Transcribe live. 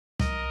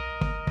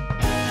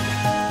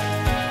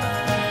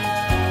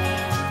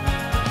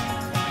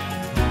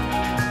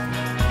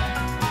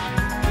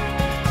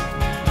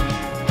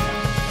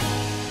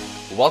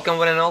Welcome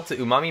one and all to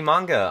Umami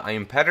Manga. I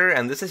am Petter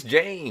and this is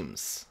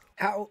James.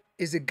 How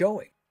is it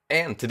going?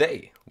 And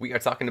today we are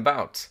talking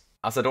about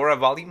Asadora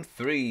Volume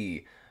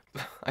 3.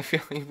 I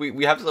feel like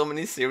we have so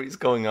many series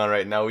going on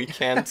right now. We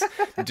can't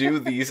do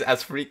these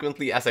as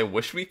frequently as I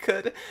wish we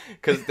could,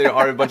 because there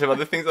are a bunch of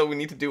other things that we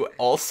need to do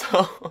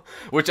also.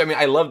 Which, I mean,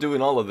 I love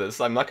doing all of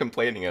this. I'm not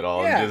complaining at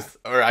all. Yeah.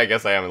 Or I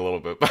guess I am a little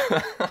bit.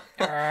 But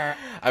Uh,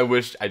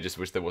 I just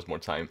wish there was more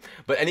time.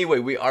 But anyway,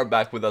 we are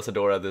back with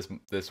Asadora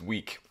this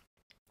week.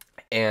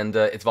 And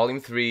it's Volume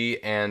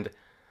 3, and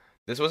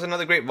this was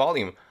another great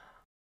volume.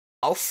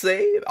 I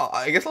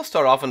guess I'll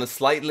start off on a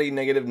slightly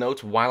negative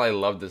note. While I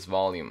love this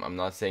volume, I'm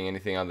not saying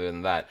anything other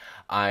than that.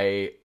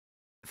 I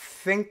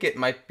think it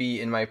might be,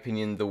 in my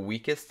opinion, the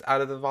weakest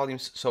out of the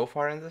volumes so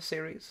far in this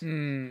series.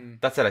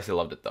 That said, I still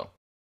loved it, though.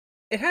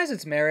 it has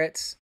its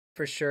merits,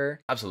 for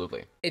sure.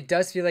 Absolutely. It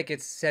does feel like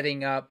it's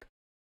setting up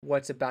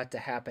what's about to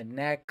happen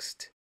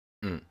next.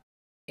 Mm.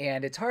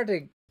 And it's hard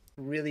to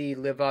really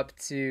live up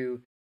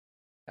to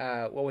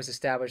what was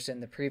established in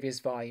the previous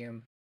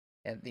volume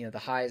and, the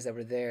highs that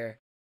were there.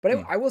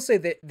 But I will say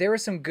that there were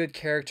some good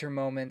character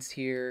moments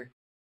here.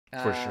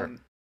 For sure.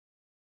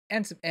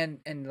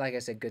 And like I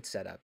said, good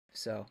setup.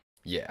 So,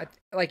 Yeah.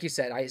 like you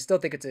said, I still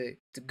think it's a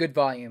good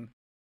volume,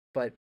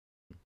 but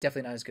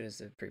definitely not as good as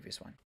the previous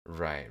one.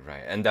 Right.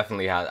 And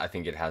definitely, I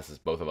think it has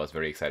both of us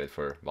very excited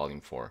for Volume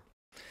 4.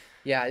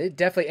 Yeah, it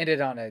definitely ended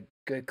on a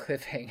good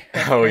cliffhanger.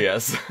 Oh,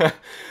 yes.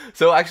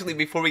 So actually,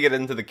 before we get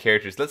into the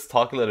characters, let's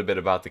talk a little bit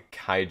about the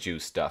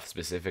kaiju stuff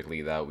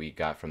specifically that we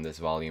got from this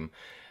volume.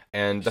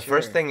 And the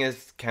first Sure. thing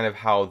is kind of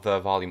how the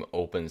volume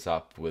opens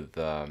up with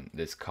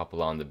this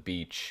couple on the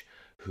beach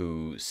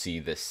who see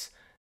this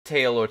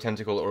tail or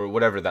tentacle or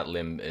whatever that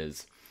limb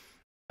is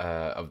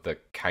of the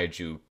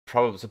kaiju,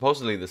 probably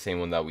supposedly the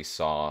same one that we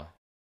saw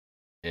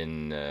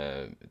in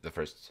the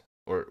first,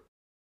 or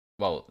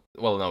no,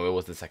 it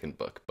was the second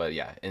book, but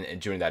yeah,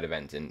 during that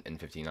event in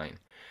 59.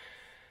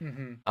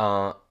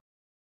 Mm-hmm.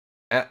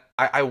 And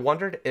I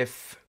wondered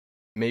if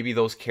maybe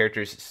those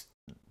characters,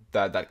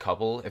 that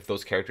couple, if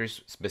those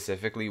characters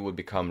specifically would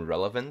become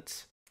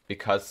relevant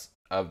because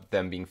of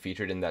them being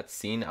featured in that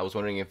scene. I was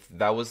wondering if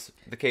that was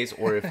the case,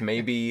 or if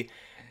maybe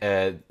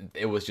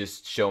it was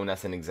just shown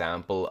as an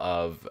example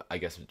of, I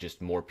guess,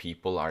 just more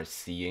people are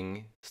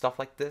seeing stuff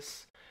like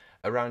this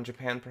around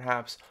Japan,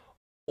 perhaps,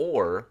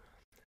 or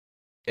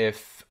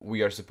if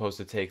we are supposed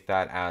to take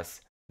that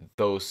as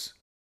those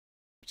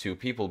two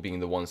people being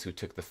the ones who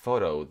took the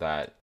photo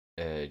that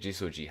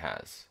Jisuji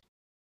has.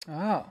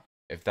 Oh.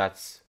 If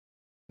that's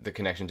the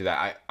connection to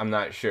that, I'm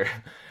not sure.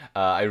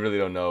 I really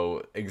don't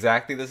know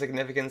exactly the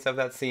significance of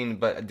that scene,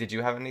 but did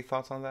you have any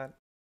thoughts on that?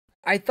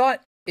 I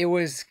thought it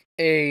was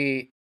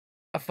a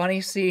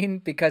funny scene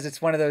because it's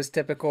one of those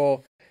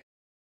typical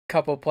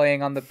couple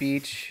playing on the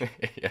beach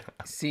Yeah.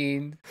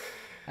 scene.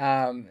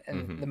 And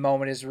the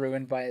moment is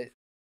ruined by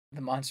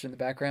the monster in the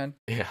background.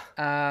 Yeah.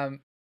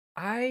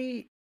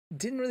 I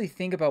didn't really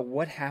think about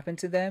what happened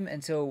to them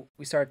until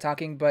we started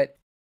talking, but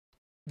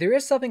there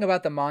is something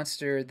about the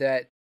monster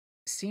that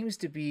seems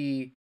to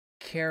be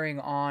carrying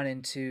on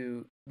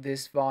into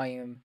this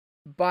volume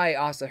by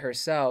Asa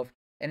herself,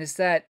 and it's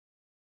that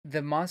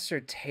the monster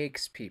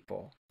takes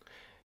people.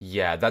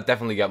 Yeah, that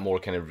definitely got more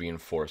kind of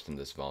reinforced in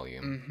this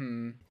volume.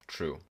 Mm-hmm.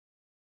 True.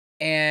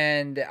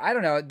 And I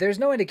don't know, there's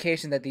no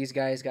indication that these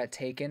guys got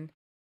taken,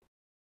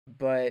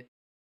 but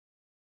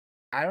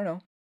I don't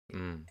know.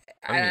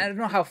 I don't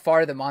know how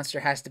far the monster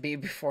has to be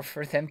before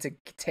for them to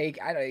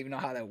take. I don't even know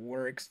how that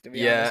works, to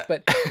be honest.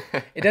 But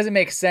it doesn't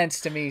make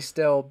sense to me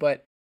still.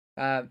 But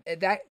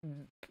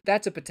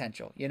that's a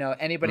potential.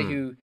 Anybody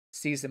who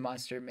sees the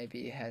monster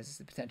maybe has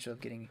the potential of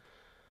getting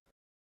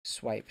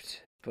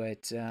swiped.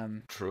 But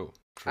True.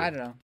 I don't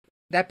know.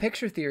 That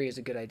picture theory is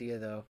a good idea,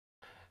 though.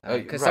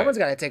 Because Right. someone's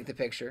got to take the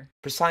picture.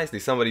 Precisely,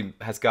 somebody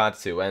has got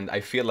to, and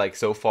I feel like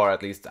so far,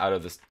 at least out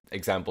of the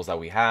examples that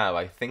we have,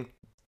 I think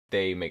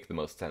they make the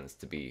most sense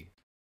to be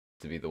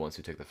the ones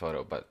who took the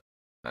photo, but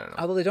I don't know.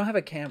 Although they don't have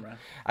a camera.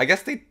 I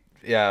guess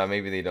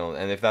maybe they don't,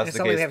 and if that's It's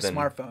the not like case, they have then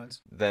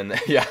smartphones. then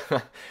yeah,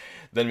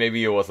 then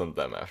maybe it wasn't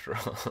them after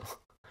all.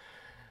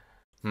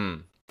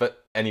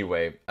 But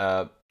anyway,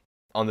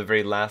 on the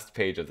very last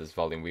page of this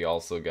volume, we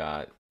also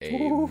got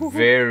a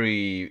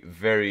very,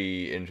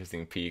 very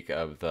interesting peek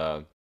of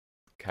the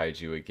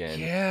kaiju again.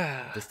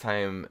 Yeah. This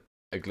time,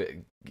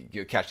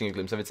 you're catching a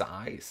glimpse of its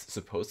eyes,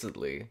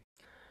 supposedly.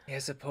 Yeah,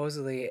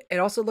 supposedly. It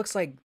also looks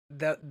like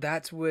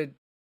that's where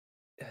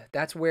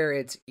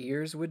its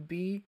ears would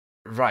be.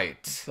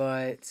 Right.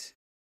 But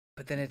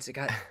then it's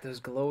got those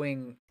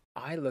glowing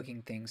eye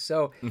looking things.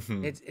 So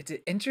it's an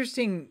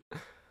interesting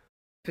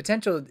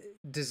potential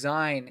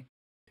design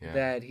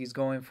that he's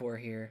going for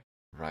here.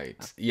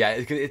 Right. Yeah,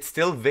 it's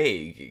still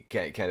vague,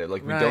 kind of.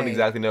 Like, we don't Right.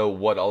 exactly know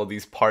what all of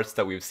these parts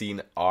that we've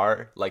seen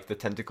are, like the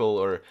tentacle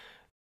or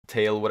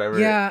tail, whatever.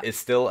 Yeah. It's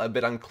still a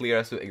bit unclear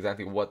as to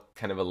exactly what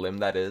kind of a limb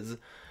that is.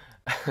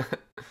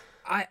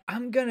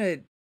 I'm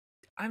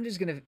just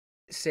gonna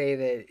say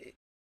that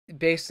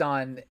based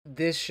on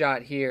this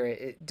shot here,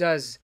 it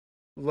does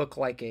look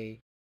like a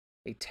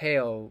a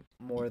tail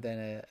more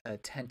than a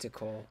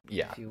tentacle,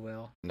 Yeah. if you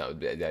will. No,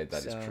 that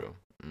is true.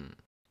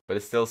 But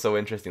it's still so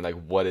interesting, like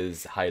what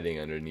is hiding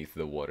underneath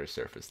the water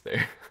surface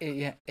there.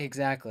 Yeah,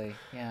 exactly.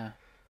 Yeah,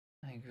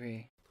 I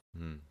agree.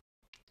 Mm.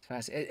 It's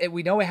fast.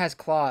 We know it has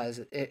claws.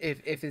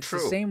 If it's the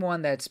True. same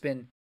one that's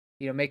been,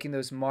 making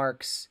those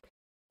marks,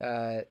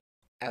 on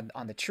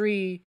the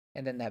tree,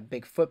 and then that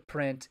big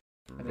footprint.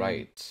 I mean,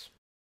 Right.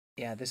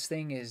 yeah, this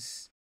thing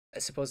is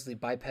supposedly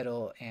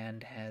bipedal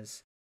and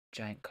has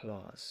giant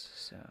claws.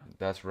 So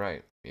That's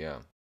right. Yeah.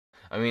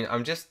 I mean,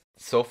 I'm just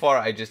so far.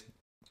 I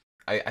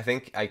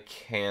think I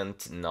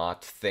can't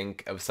not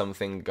think of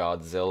something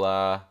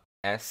Godzilla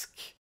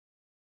esque.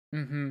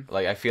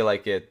 Like I feel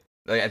like it.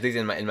 Like at least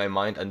in my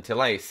mind,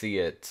 until I see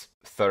it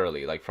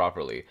thoroughly, like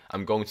properly,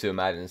 I'm going to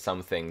imagine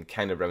something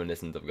kind of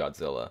reminiscent of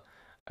Godzilla.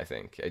 I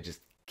think I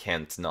just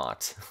can't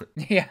not.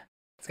 yeah,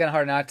 it's kind of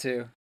hard not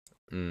to.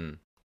 Mm.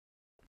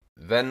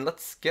 Then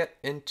let's get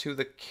into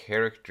the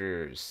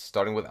characters,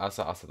 starting with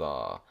Asa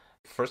Asada.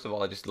 First of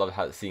all, I just love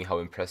seeing how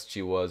impressed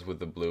she was with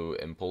the Blue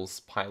Impulse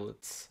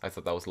pilots. I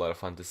thought that was a lot of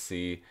fun to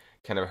see,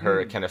 kind of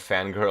her kind of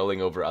fangirling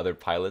over other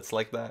pilots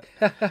like that.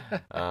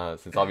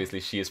 Since obviously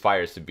she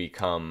aspires to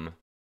become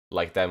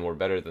like them or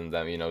better than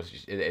them,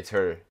 it's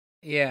her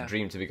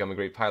dream to become a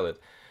great pilot.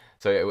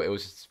 So it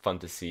was just fun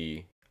to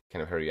see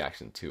kind of her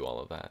reaction to all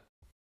of that.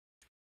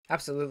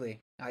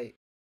 Absolutely, I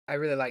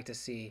really like to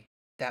see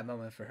that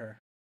moment for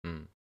her.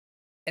 Mm.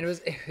 And it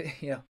was,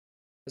 it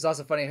was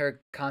also funny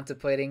her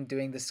contemplating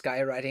doing the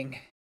skywriting,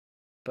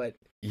 but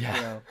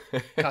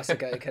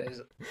Kasuga kind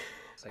of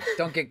it's like,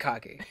 don't get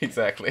cocky.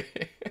 Exactly.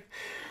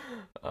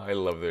 I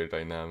love their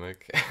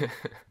dynamic.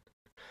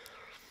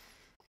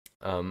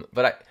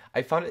 But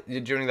I found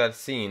it during that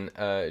scene,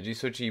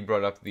 Jisuchi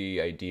brought up the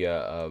idea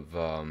of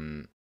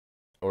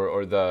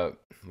or the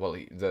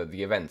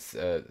events,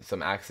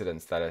 some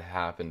accidents that had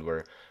happened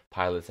where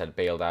pilots had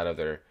bailed out of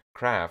their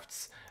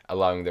crafts,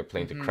 allowing their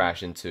plane to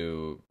crash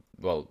into,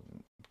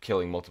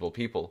 killing multiple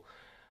people,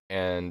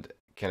 and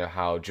kind of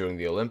how during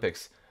the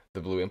Olympics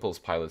the Blue Impulse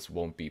pilots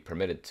won't be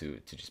permitted to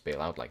just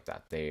bail out like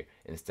that. They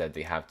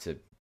have to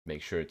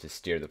make sure to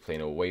steer the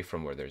plane away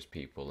from where there's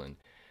people, and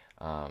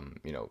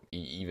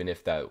even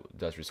if that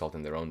does result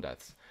in their own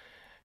deaths.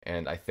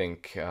 And I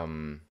think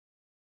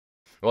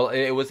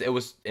it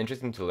was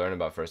interesting to learn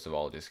about, first of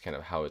all, just kind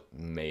of how it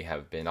may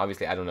have been.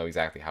 Obviously, I don't know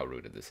exactly how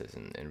rooted this is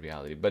in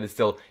reality, but it's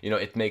still,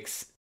 it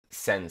makes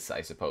sense,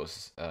 I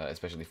suppose,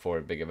 especially for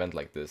a big event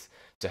like this,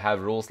 to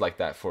have rules like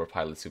that for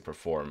pilots who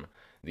perform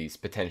these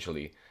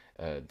potentially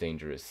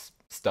dangerous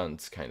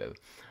stunts, kind of.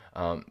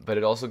 But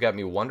it also got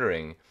me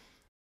wondering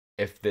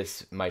if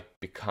this might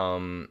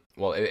become,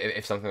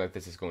 if something like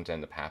this is going to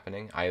end up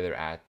happening, either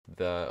at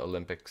the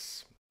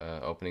Olympics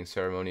opening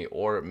ceremony,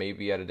 or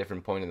maybe at a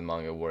different point in the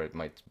manga where it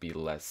might be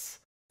less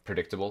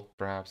predictable,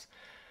 perhaps.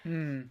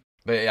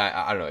 But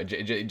yeah, I don't know.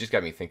 It just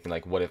got me thinking,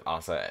 like, what if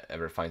Asa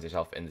ever finds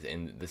herself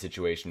in the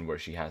situation where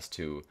she has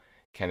to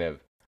kind of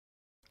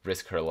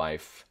risk her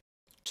life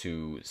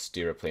to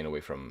steer a plane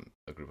away from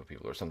a group of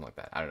people or something like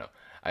that. I don't know.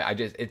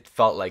 It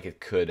felt like it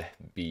could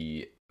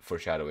be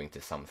foreshadowing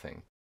to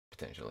something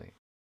potentially.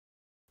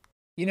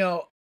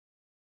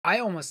 I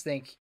almost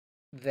think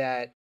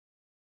that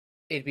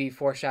it'd be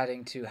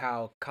foreshadowing to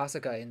how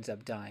Kasuga ends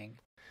up dying.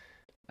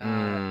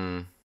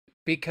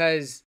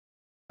 Because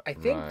I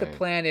think the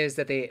plan is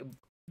that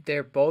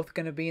they're both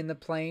going to be in the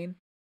plane.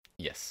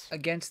 Yes.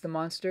 Against the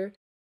monster.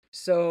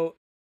 So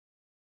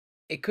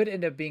it could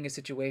end up being a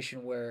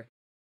situation where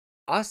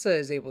Asa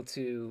is able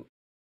to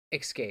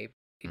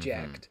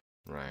eject.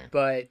 Right.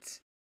 But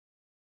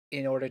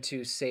in order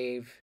to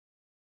save,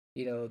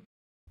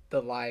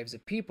 the lives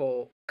of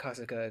people,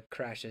 Kasuga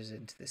crashes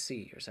into the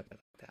sea or something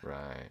like that.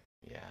 Right.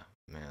 Yeah,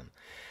 man.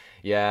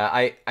 Yeah,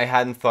 I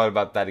hadn't thought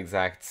about that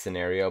exact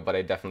scenario, but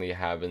I definitely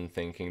have been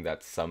thinking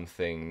that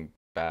something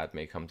bad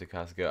may come to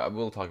Kasuga.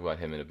 We'll talk about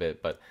him in a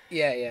bit, but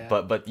yeah.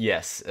 But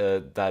yes,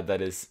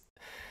 that is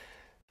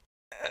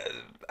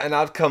an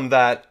outcome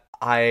that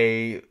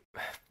I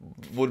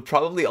would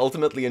probably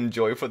ultimately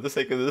enjoy for the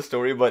sake of the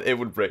story, but it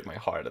would break my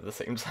heart at the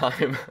same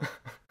time.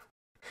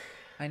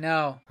 I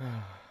know.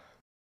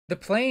 The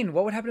plane,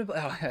 what would happen to...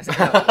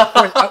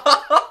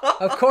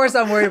 of course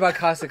I'm worried about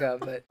Kasuga,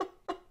 but,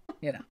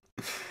 Yeah.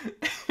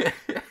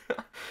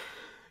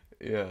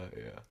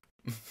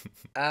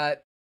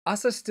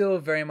 Asa still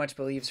very much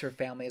believes her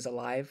family is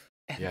alive,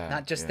 and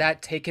not just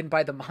that, taken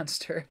by the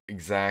monster.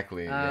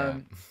 Exactly,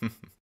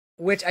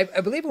 Which I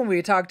believe when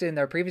we talked in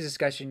our previous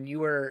discussion, you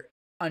were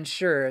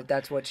unsure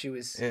that's what she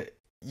was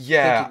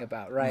thinking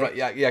about, right?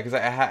 Yeah, because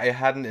I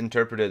hadn't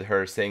interpreted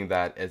her saying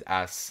that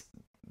as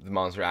the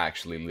monster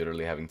actually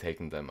literally having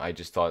taken them. I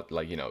just thought,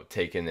 like,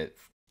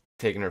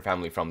 taken her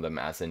family from them,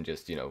 as in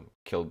just,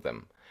 killed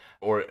them,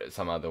 or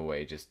some other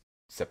way, just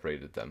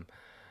separated them.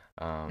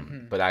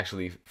 But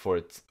actually,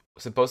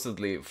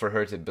 supposedly for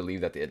her to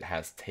believe that it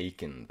has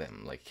taken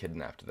them, like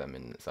kidnapped them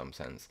in some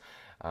sense,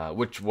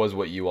 which was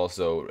what you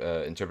also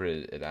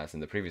interpreted it as in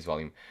the previous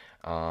volume.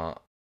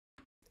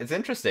 It's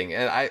interesting,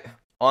 and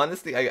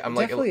honestly, I'm It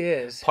like, definitely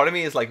is. part of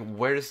me is like,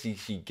 where is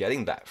she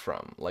getting that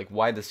from? Like,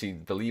 why does she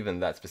believe in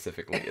that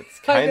specifically? It's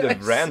I kind know,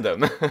 of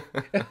random.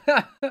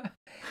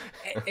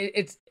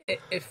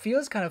 it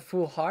feels kind of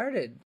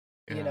foolhardy,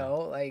 you Yeah. know,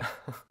 like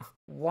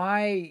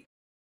why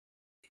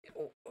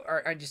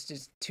are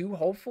just too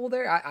hopeful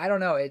there? I don't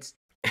know. It's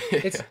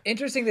Yeah.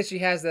 interesting that she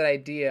has that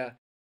idea.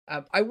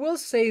 I will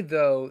say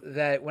though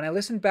that when I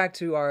listened back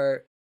to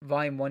our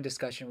volume 1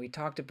 discussion, we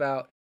talked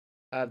about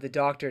the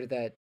doctor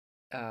that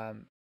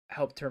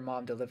helped her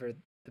mom deliver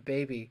the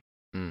baby,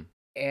 Mm,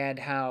 and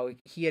how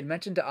he had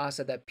mentioned to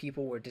Asa that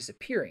people were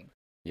disappearing.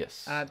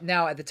 yes.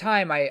 Now at the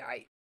time,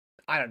 I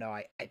don't know.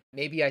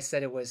 Maybe I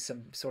said it was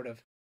some sort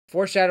of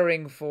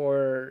foreshadowing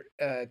for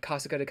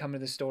Kasuga to come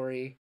into the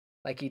story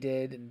like he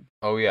did, and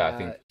Oh yeah,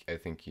 uh, I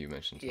think you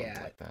mentioned something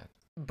yeah. like that.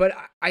 But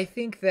I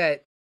think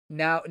that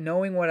now,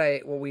 knowing what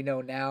we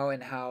know now,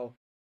 and how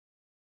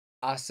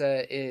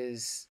Asa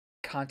is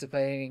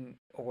contemplating,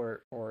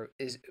 or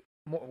is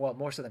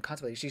more so than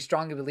contemplating, she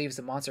strongly believes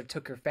the monster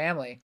took her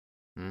family.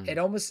 Mm, It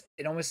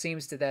almost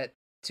seems to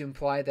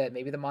imply that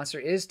maybe the monster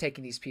is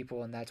taking these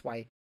people, and that's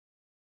why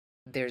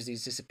there's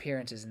these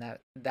disappearances, and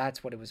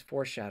that's what it was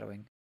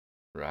foreshadowing.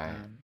 right.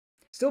 Um,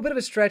 Still a bit of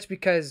a stretch,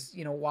 because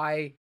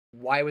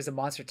why was the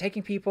monster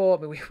taking people?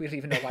 I mean, we don't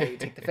even know why he would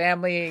take the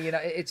family.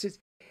 It's just,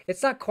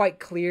 it's not quite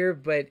clear,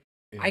 but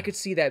I Yeah. could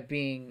see that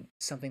being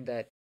something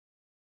that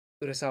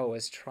Urasawa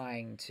was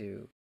trying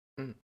to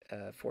Mm,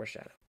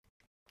 foreshadow.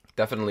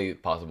 definitely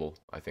possible,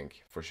 I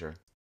think, for sure.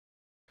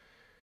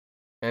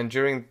 And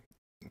during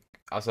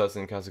Asa's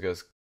and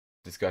Kasuga's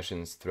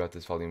discussions throughout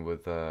this volume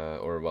with,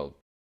 at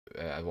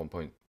one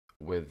point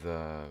with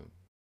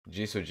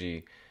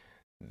Jisuji,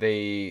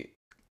 they,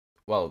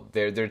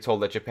 they're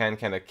told that Japan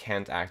kind of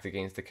can't act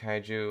against the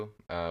kaiju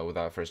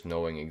without first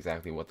knowing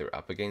exactly what they're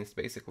up against,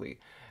 basically.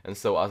 And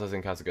so Asa's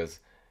and Kasuga's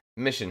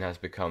mission has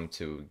become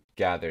to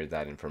gather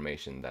that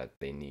information that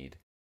they need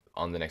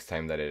on the next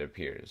time that it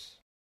appears.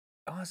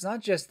 Oh, it's not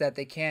just that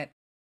they can't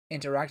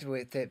interact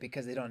with it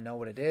because they don't know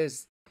what it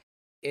is.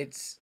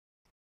 It's,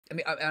 I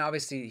mean, and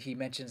obviously he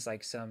mentions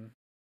like some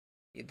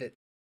that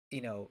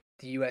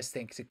the U.S.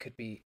 thinks it could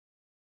be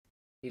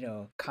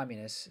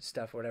communist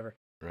stuff or whatever.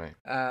 Right.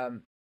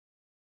 Um,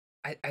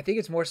 I think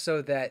it's more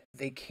so that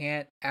they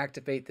can't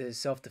activate the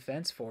self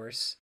defense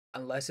force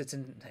unless it's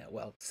in,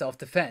 well, self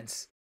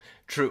defense.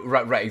 True.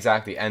 Right. Right.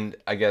 Exactly. And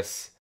I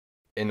guess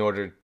in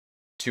order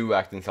to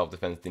act in self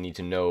defense, they need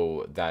to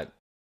know that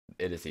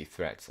it is a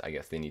threat. I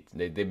guess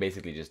they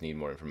basically just need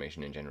more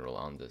information in general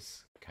on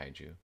this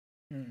kaiju.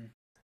 Hmm.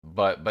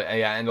 But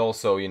yeah, and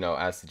also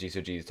as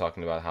Jisuji is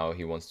talking about how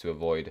he wants to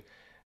avoid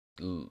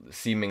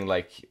seeming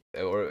like,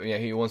 or yeah,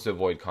 he wants to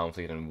avoid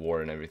conflict and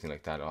war and everything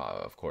like that,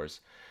 of course.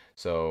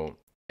 So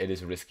it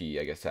is risky,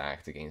 I guess, to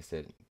act against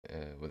it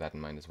with that in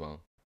mind as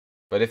well.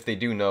 But if they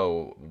do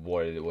know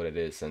what it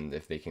is, and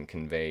if they can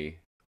convey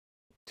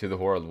to the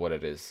world what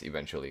it is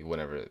eventually,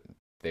 whenever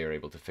they are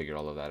able to figure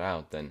all of that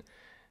out, then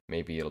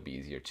maybe it'll be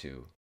easier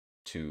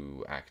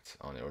to act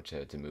on it, or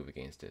to move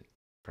against it,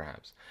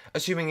 perhaps.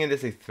 Assuming it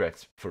is a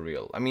threat for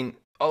real. I mean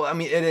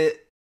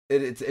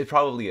it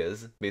probably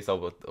is based on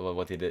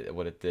what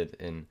it did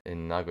in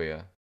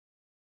Nagoya.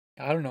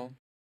 I don't know.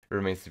 It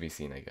remains to be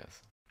seen, I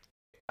guess.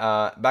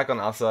 Back on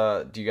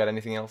Asa, do you got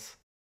anything else?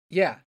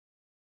 Yeah,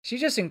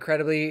 she's just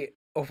incredibly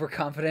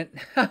overconfident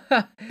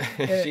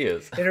in, She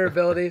is. in her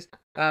abilities.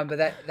 But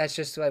that's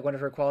just like one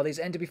of her qualities.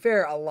 And to be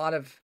fair, a lot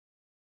of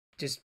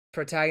just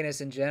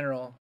protagonists in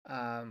general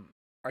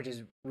are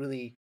just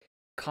really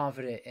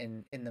confident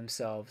in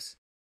themselves.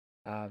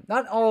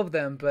 Not all of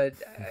them, but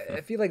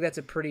I feel like that's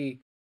a pretty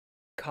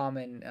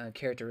common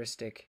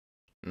characteristic.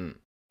 Mm.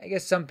 I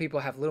guess some people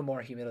have a little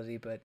more humility,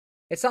 but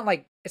it's not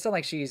like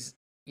she's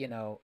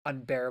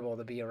unbearable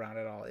to be around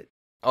at all.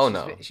 Oh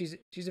no. She's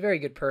a very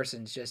good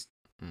person. She's just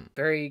Mm.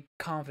 very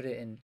confident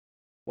in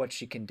what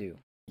she can do.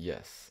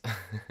 Yes.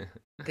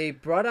 They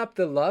brought up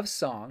the love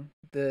song,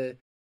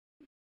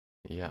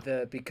 Yeah.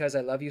 the "Because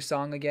I Love You"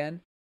 song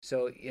again.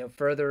 So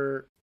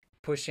further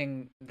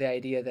pushing the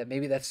idea that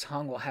maybe that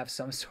song will have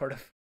some sort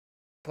of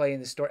play in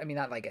the story. I mean,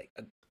 not like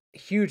a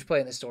huge play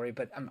in the story,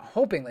 but I'm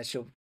hoping that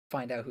she'll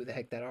find out who the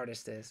heck that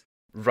artist is.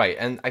 Right,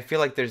 and I feel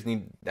like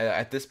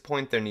at this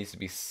point there needs to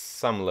be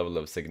some level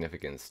of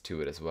significance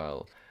to it as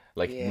well.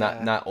 Like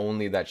Yeah. not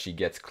only that she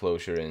gets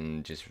closure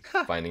and just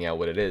finding out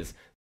what it is.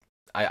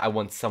 I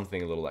want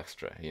something a little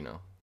extra, you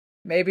know.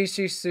 Maybe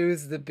she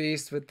soothes the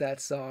beast with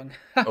that song.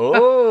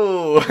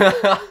 Oh.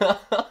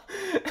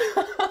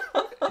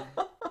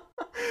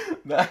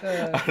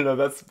 Uh, I don't know.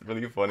 That's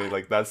really funny.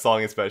 Like that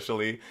song,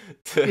 especially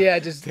yeah,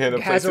 just to play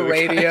has to a the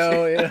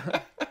radio.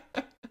 kaiju.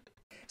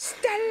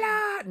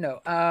 Stella.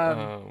 No.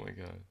 Oh my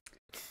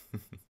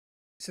god.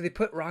 So they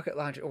put rocket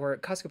launcher, or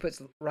Costco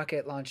puts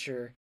rocket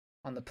launcher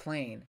on the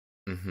plane.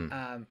 Hmm.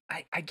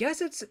 I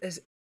guess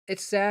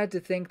it's sad to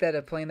think that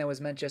a plane that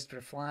was meant just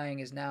for flying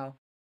is now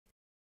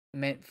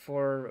meant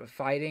for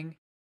fighting,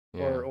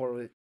 Yeah.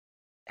 or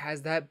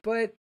has that.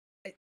 But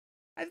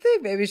I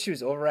think maybe she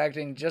was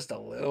overacting just a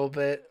little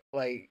bit.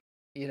 Like,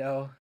 you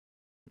know,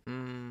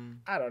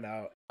 I don't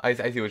know. I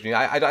see what you mean.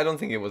 I don't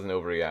think it was an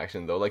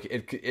overreaction though.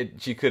 Like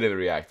she could have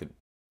reacted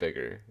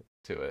bigger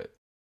to it,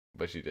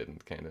 but she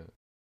didn't. Kind of.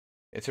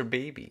 It's her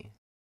baby.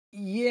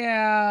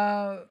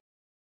 Yeah,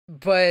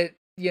 but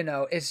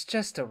it's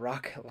just a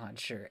rocket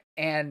launcher,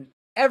 and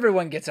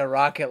everyone gets a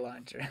rocket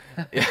launcher.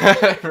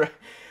 Yeah, right.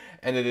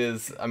 And it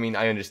is. I mean,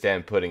 I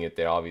understand putting it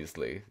there.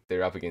 Obviously,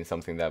 they're up against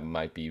something that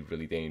might be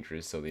really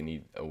dangerous, so they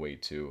need a way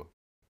to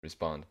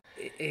respond.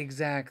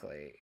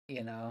 Exactly.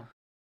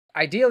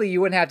 Ideally, you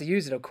wouldn't have to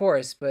use it, of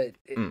course, but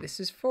this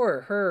is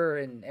for her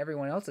and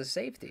everyone else's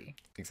safety.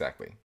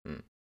 Exactly.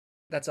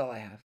 That's all I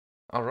have.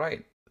 All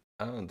right.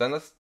 Then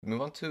let's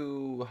move on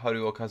to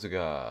Haruo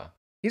Kasuga.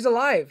 He's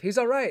alive. He's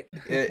all right.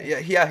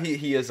 yeah.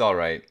 He is all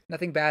right.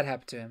 Nothing bad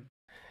happened to him.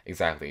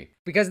 Exactly.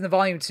 Because in the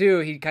volume 2,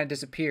 he kind of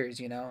disappears,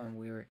 and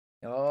we were,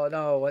 oh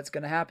no, what's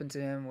gonna happen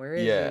to him? Where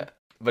is he? Yeah,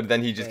 but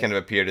then he just kind of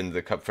appeared in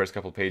the first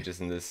couple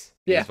pages in this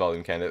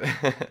volume, kind of.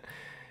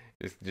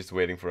 just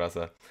waiting for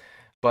Asa.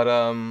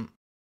 But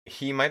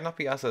he might not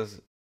be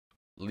Asa's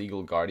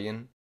legal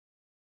guardian,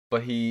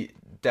 but he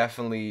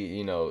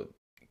definitely,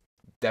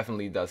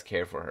 definitely does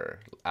care for her,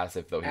 as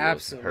if though he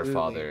was her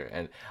father.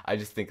 And I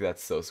just think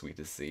that's so sweet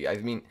to see. I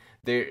mean,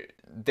 their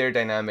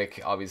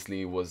dynamic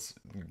obviously was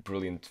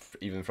brilliant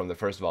even from the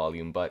first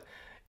volume, but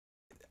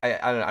I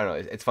don't know.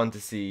 It's fun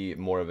to see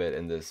more of it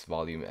in this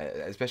volume,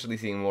 especially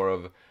seeing more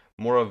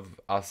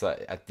of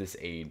Asa at this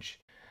age,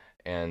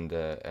 and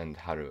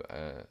Haru,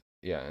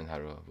 and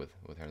Haru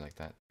with her like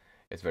that.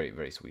 It's very,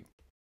 very sweet,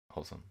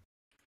 wholesome.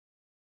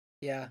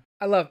 Yeah,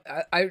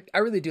 I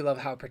really do love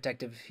how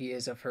protective he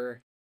is of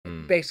her,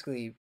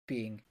 basically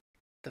being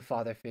the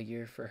father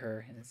figure for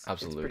her, and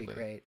Absolutely. It's pretty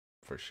great.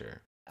 For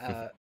sure.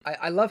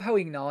 I love how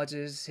he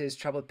acknowledges his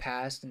troubled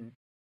past, and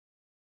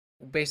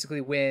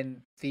basically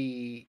when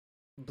the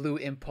Blue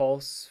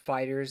Impulse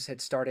fighters had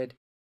started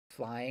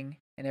flying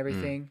and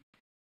everything,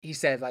 he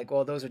said, like,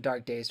 well, those are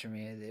dark days for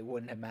me. It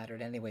wouldn't have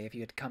mattered anyway if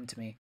you had come to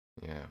me.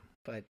 Yeah.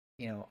 But,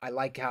 I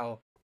like how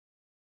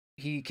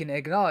he can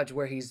acknowledge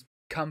where he's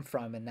come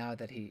from, and now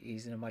that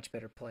he's in a much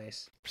better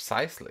place.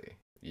 Precisely.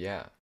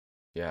 Yeah.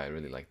 Yeah, I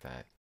really like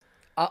that.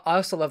 I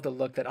also love the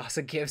look that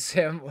Asa gives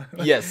him.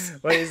 Yes.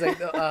 When he's like,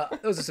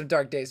 those are some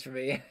dark days for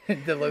me.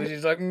 The look,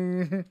 he's like,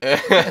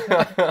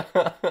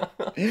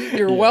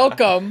 you're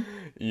welcome.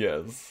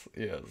 Yes.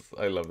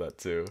 I love that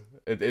too.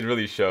 It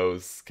really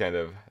shows kind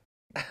of.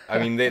 I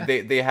mean,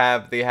 they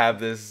have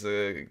this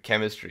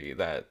chemistry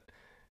that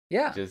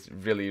just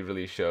really,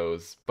 really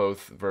shows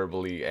both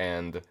verbally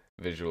and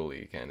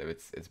visually. Kind of,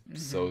 it's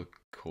so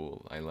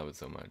cool. I love it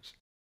so much.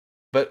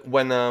 But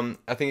when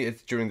I think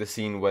it's during the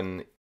scene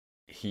when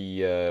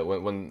he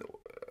when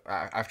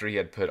after he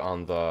had put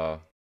on the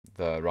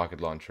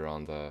rocket launcher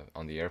on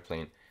the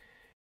airplane,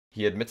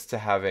 he admits to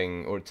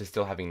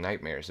still having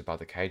nightmares about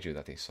the kaiju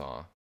that they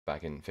saw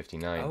back in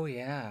 59. Oh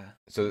yeah.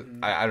 So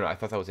I don't know, I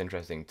thought that was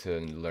interesting to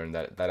learn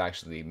that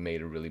actually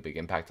made a really big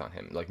impact on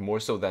him, like more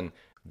so than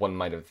one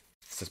might have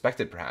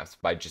suspected, perhaps,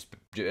 by just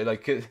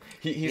like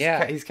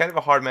he's kind of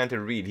a hard man to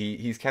read.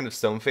 He's kind of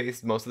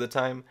stone-faced most of the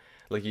time.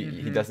 Like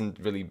he doesn't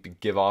really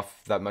give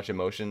off that much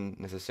emotion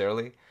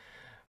necessarily.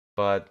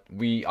 But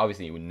we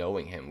obviously,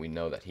 knowing him, we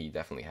know that he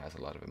definitely has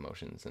a lot of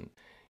emotions,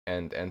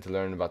 and to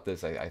learn about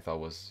this, I thought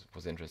was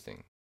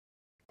interesting.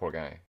 Poor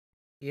guy.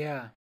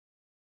 Yeah.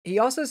 He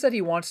also said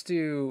he wants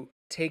to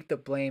take the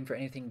blame for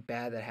anything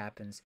bad that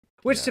happens,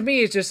 which to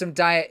me is just some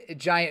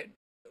giant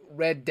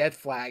red death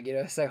flag.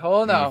 It's like,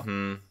 oh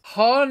no,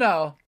 oh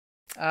no.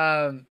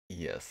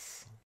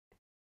 Yes.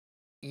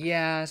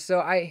 Yeah.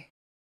 So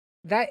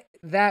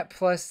that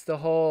plus the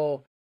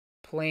whole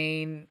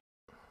plane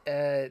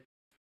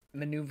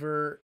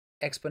maneuver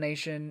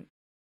explanation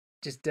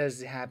just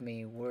does have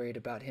me worried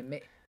about him.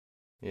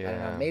 Yeah. I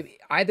don't know, maybe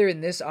either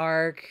in this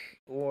arc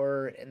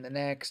or in the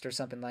next or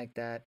something like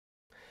that.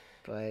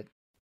 But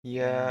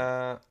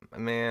yeah,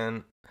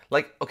 man.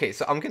 Like, okay,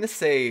 so I'm gonna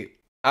say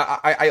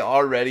I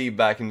already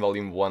back in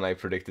volume 1 I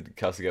predicted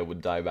Kasuga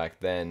would die back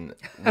then,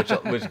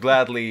 which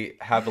gladly,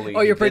 happily.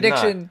 Oh, your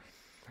prediction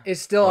is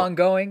still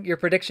ongoing? Your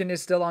prediction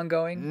is still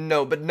ongoing?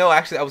 No, but no,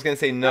 actually I was going to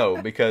say no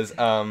because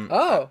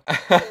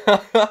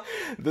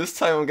this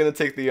time I'm going to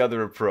take the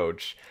other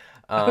approach.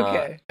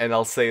 Okay. And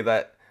I'll say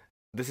that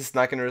this is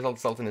not going to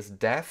result in his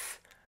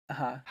death.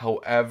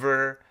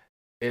 However,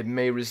 it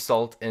may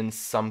result in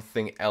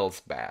something else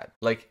bad.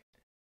 Like,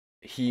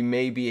 he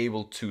may be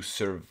able to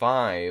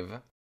survive,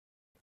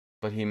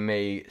 but he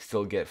may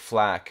still get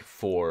flack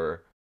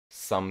for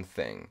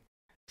something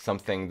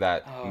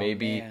that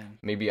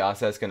maybe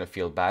Asa is gonna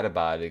feel bad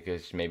about it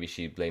because maybe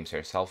she blames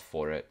herself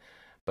for it,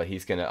 but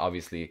he's gonna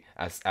obviously,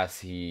 as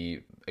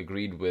he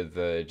agreed with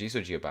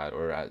Jisoji about,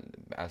 or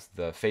as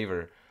the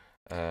favor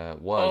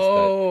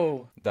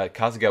was, that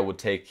Kasuga would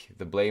take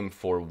the blame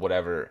for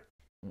whatever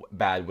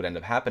bad would end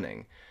up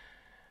happening,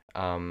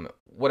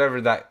 whatever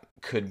that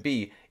could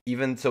be.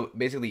 Even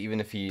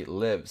if he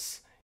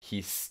lives,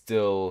 he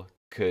still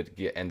could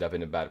end up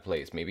in a bad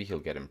place. Maybe he'll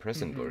get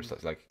imprisoned or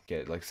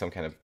get some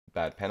kind of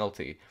bad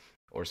penalty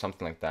or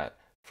something like that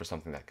for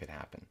something that could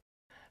happen.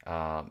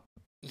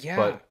 Yeah.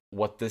 But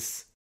what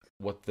this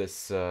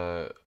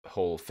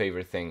whole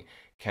favor thing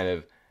kind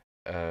of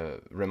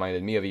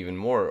reminded me of even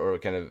more, or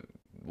kind of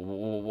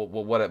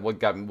what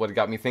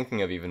got me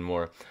thinking of even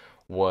more,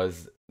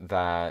 was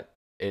that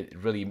it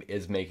really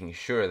is making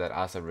sure that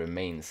Asa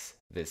remains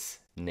this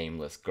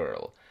nameless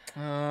girl,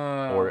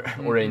 or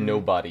a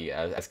nobody,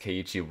 as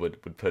Keiichi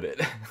would put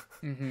it.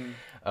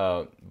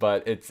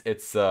 But it's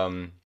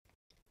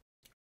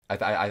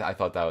I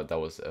thought that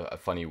was a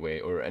funny way,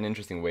 or an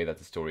interesting way, that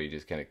the story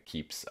just kind of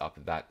keeps up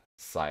that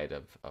side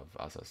of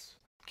Asa's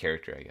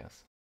character, I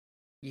guess.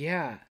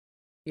 Yeah.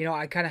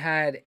 I kind of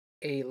had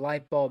a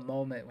light bulb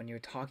moment when you were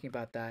talking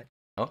about that.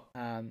 Oh.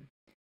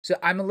 So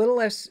I'm a little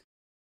less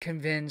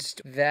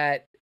convinced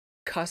that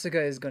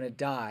Kasuga is going to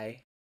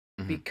die,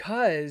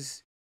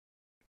 because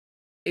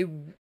it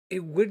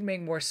would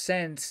make more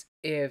sense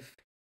if,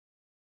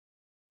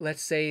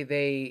 let's say,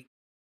 they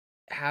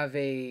have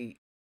a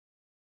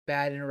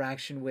bad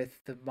interaction with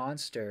the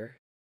monster,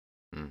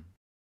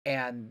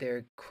 and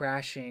they're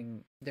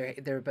crashing.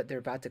 They're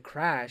about to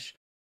crash,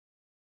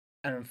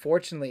 and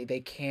unfortunately, they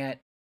can't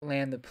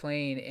land the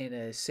plane in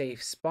a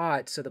safe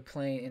spot, so the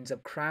plane ends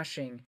up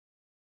crashing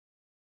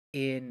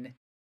in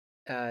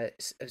a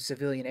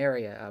civilian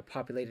area, a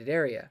populated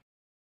area,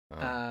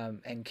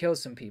 and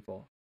kills some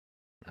people.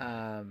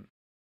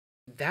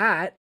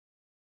 That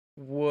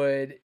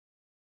would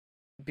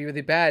be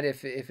really bad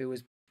if it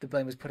was, the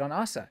blame was put on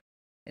Asa.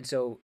 And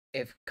so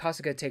if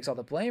Kasuga takes all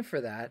the blame for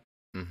that,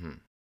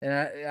 then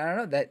I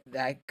don't know,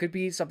 that could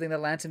be something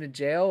that lands him in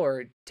jail,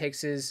 or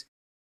takes his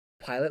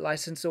pilot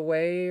license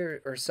away,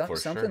 or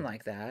something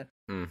like that.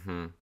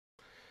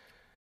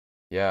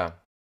 Yeah.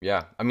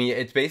 I mean,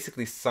 it's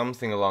basically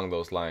something along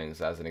those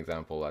lines, as an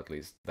example, at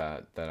least,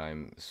 that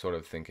I'm sort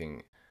of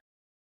thinking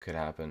could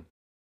happen.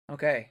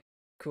 Okay,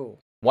 cool.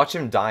 Watch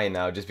him die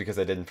now, just because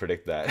I didn't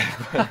predict that.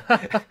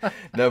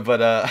 No, but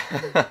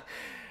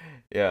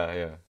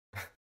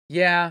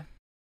yeah.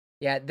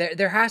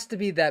 There has to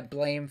be that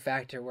blame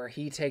factor where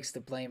he takes the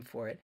blame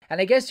for it, and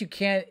I guess you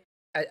can't.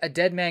 A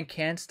dead man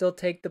can still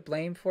take the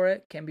blame for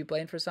it. Can be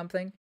blamed for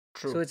something.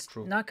 True. So it's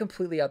not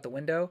completely out the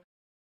window.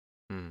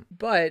 Hmm.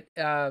 But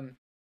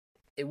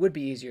it would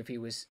be easier if he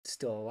was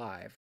still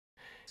alive.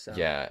 So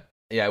yeah,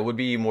 it would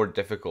be more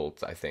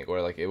difficult, I think,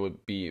 or like it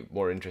would be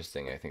more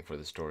interesting, I think, for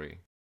the story.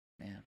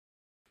 Yeah.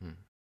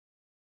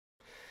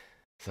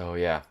 So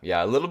yeah,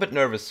 a little bit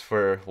nervous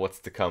for what's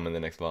to come in the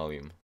next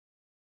volume.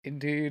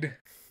 Indeed.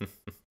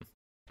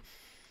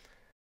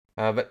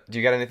 But do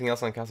you got anything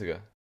else on Kasuga?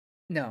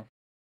 No.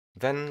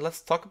 Then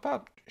let's talk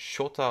about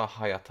Shota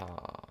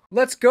Hayata.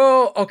 Let's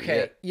go.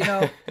 Okay,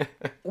 yeah.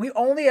 We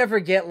only ever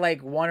get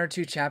like 1 or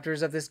 2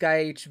 chapters of this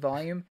guy each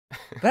volume,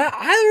 but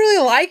I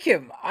really like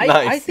him.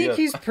 I think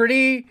he's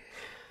pretty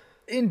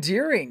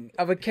endearing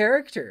of a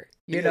character,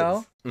 you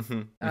know?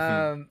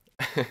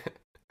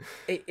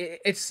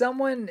 It's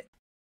someone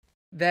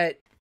that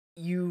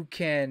you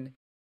can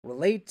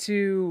relate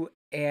to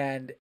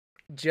and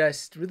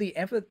just really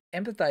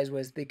empathize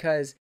with,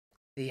 because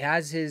he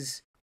has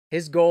his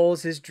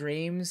goals, his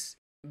dreams,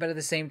 but at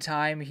the same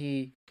time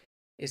he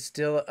is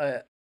still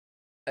a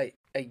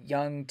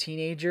young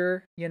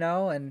teenager,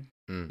 and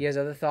he has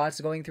other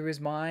thoughts going through his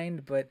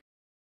mind. But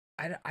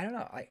I don't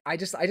know. I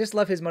just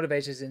love his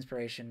motivation, his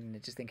inspiration, and I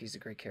just think he's a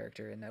great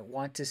character, and I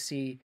want to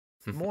see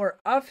more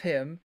of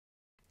him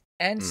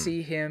and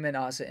see him and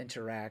Asa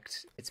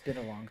interact. It's been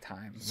a long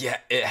time. Yeah,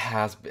 it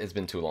has. It's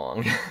been too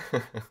long.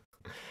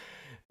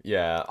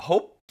 Yeah,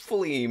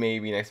 hopefully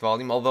maybe next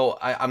volume. Although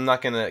I'm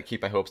not gonna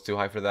keep my hopes too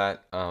high for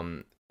that.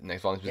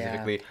 Next volume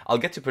specifically. Yeah. I'll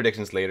get to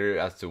predictions later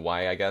as to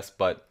why, I guess.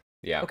 But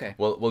yeah, okay.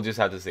 We'll just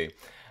have to see.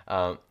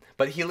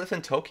 But he lives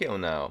in Tokyo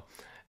now,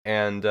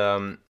 and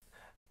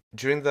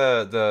during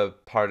the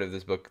part of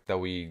this book that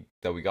we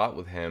got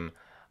with him,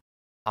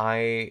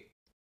 I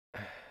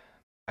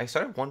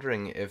started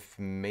wondering if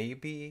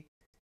maybe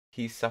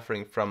he's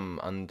suffering from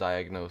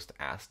undiagnosed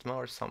asthma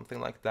or something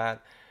like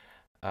that.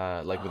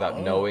 Like without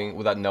knowing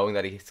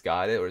that he's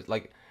got it, or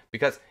like,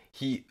 because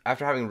he,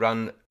 after having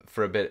run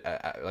for a bit,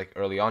 like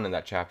early on in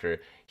that chapter,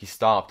 he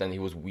stopped and he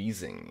was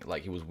wheezing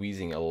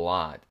a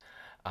lot,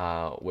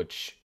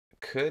 which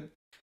could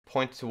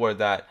point toward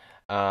that.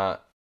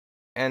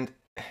 And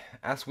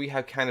as we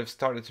have kind of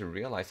started to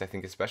realize, I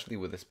think, especially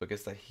with this book,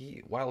 is that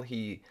while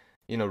he,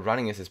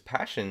 running is his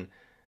passion,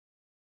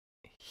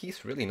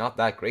 he's really not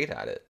that great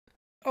at it.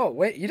 Oh,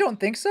 wait, you don't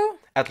think so?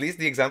 At least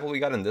the example we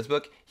got in this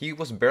book, he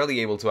was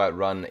barely able to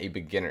outrun a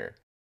beginner.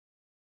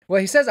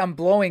 Well, he says I'm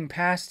blowing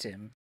past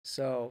him,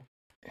 so...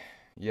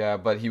 Yeah,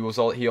 but he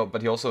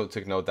also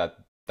took note that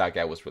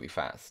guy was really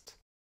fast.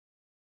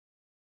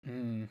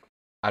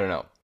 I don't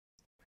know.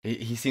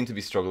 He seemed to be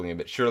struggling a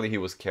bit. Surely he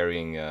was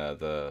carrying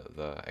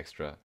the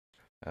extra,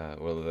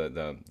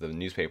 the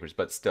newspapers,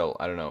 but still,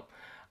 I don't know.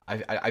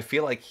 I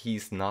feel like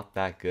he's not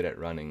that good at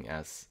running,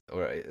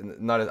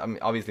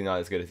 obviously not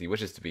as good as he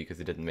wishes to be, because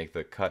he didn't make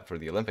the cut for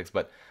the Olympics,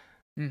 but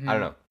I don't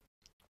know.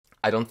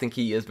 I don't think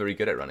he is very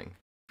good at running.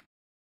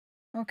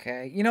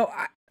 Okay.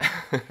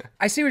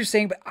 I see what you're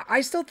saying, but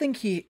I still think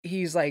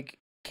he's like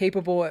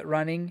capable at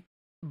running,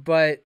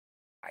 but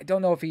I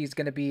don't know if he's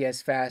going to be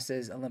as fast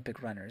as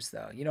Olympic runners,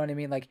 though. You know what I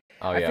mean? Like,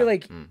 Oh I feel yeah.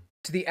 like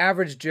to the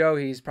average Joe,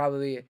 he's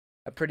probably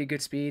a pretty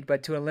good speed,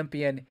 but to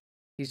Olympian,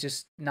 he's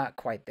just not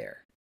quite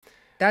there.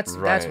 That's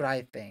what Right.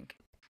 I think.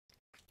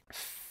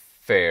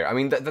 Fair. I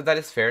mean, that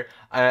is fair.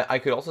 I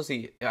could also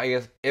see, I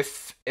guess,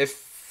 if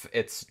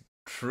it's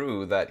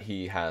true that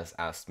he has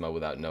asthma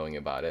without knowing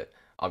about it.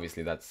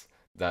 Obviously, that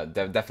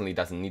definitely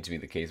doesn't need to be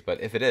the case.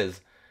 But if it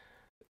is,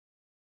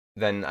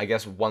 then I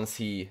guess once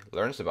he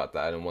learns about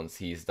that and once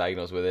he's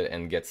diagnosed with it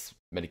and gets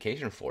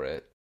medication for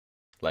it,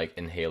 like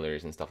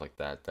inhalers and stuff like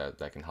that,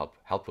 that can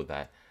help with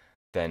that,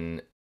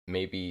 then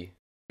maybe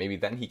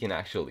then he can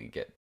actually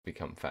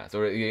become fast,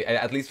 or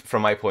at least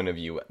from my point of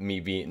view, me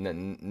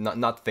being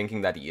not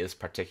thinking that he is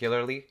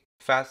particularly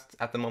fast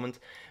at the moment,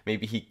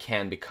 maybe he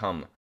can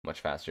become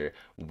much faster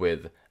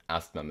with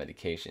asthma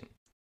medication,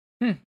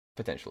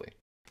 potentially.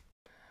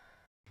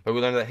 But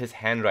we learned that his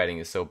handwriting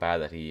is so bad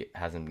that he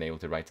hasn't been able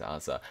to write to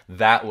Asa.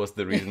 That was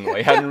the reason why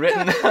he hadn't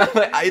written.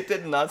 I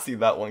did not see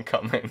that one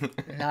coming.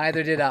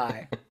 Neither did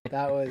I.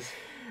 That was,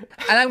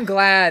 and I'm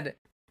glad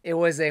it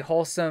was a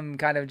wholesome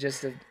kind of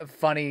just a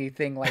funny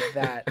thing like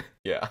that.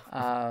 Yeah.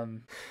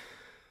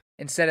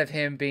 Instead of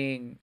him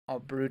being all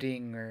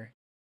brooding or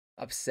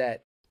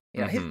upset,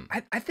 you know,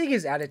 I think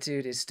his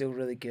attitude is still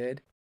really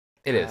good.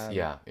 It is,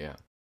 yeah.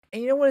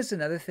 And you know what is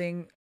another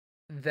thing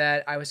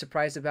that I was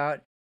surprised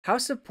about? How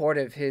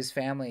supportive his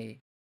family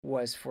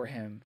was for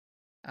him.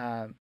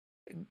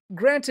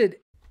 Granted,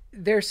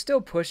 they're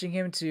still pushing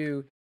him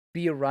to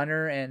be a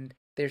runner and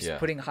they're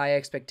putting high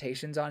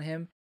expectations on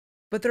him,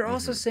 but they're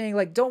also saying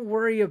like, don't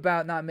worry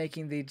about not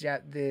making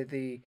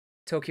the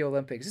Tokyo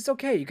Olympics. It's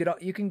okay.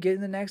 You can get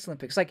in the next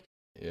Olympics. Like,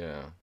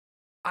 yeah,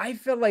 I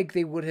feel like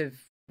they would have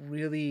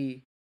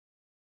really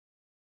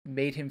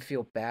made him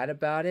feel bad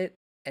about it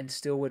and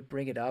still would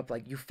bring it up.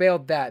 Like, you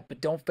failed that,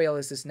 but don't fail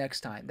this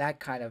next time.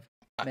 That kind of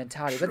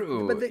mentality.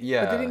 True. But they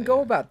didn't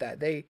go about that.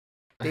 They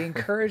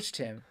encouraged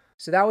him.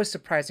 So that was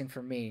surprising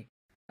for me.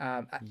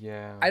 I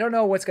don't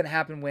know what's going to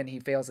happen when he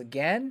fails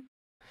again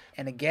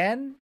and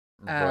again.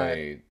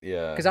 Right.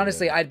 Yeah. Because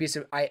honestly, I'd be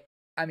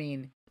I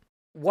mean,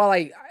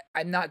 while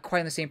I'm not quite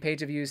on the same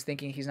page of you as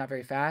thinking he's not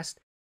very fast,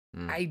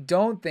 I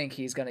don't think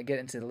he's going to get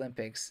into the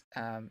Olympics.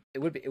 It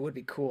would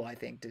be cool, I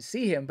think, to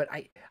see him, but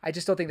I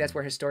just don't think that's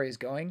where his story is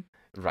going.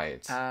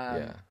 Right.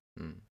 Yeah.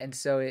 And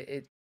so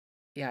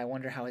I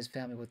wonder how his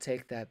family will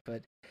take that,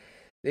 but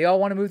they all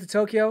want to move to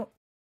Tokyo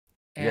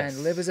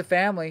and live as a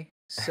family.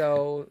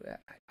 So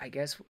I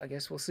guess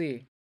we'll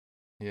see.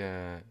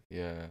 Yeah,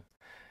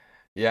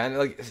 and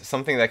like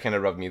something that kind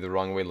of rubbed me the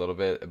wrong way a little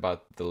bit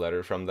about the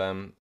letter from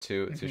them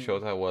to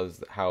Shota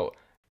was how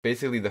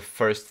basically the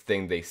first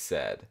thing they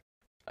said,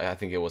 I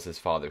think it was his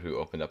father who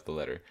opened up the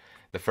letter.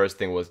 The first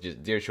thing was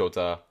just, "Dear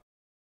Shota,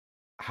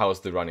 how's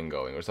the running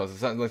going?" or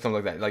something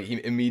like that. Like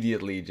he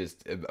immediately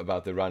just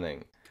about the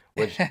running,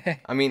 which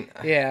I mean,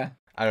 yeah,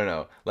 I don't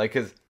know, like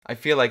because I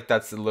feel like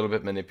that's a little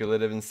bit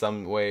manipulative in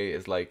some way.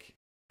 Is like,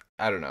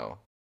 I don't know,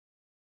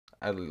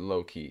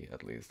 low key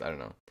at least. I don't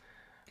know.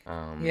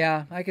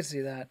 Yeah, I could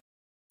see that.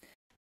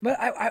 But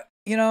I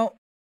you know,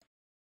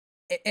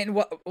 and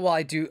while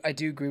I do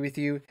agree with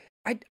you,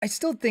 I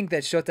still think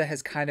that Shota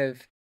has kind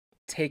of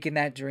taken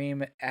that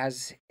dream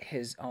as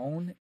his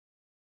own.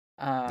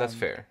 That's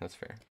fair.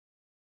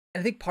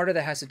 I think part of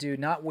that has to do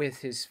not with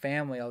his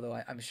family,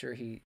 although I'm sure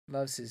he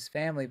loves his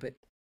family, but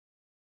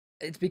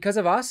it's because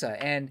of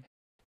Asa and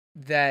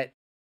that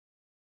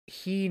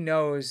he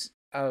knows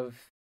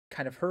of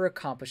kind of her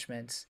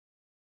accomplishments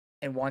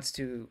and wants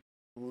to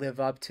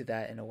live up to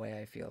that in a way,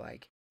 I feel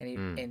like.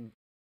 And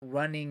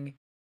running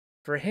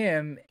for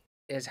him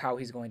is how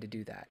he's going to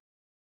do that.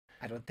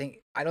 I don't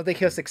think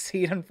he'll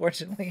succeed,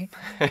 unfortunately,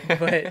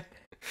 but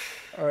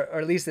or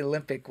at least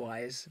Olympic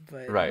wise.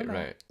 But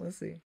right. We'll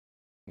see.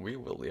 We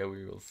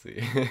will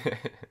see.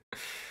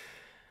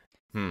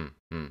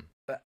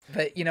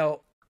 But you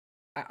know,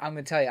 I'm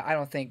gonna tell you, I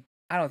don't think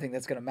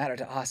that's gonna matter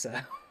to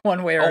Asa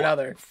one way or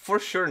another. For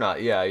sure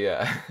not. Yeah.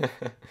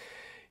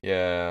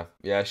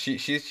 yeah.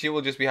 She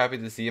will just be happy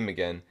to see him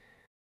again.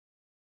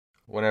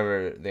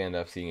 Whenever they end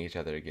up seeing each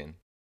other again.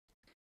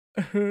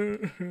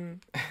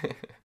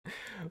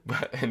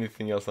 But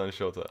anything else on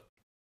Shota?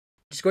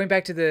 Just going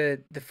back to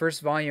the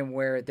first volume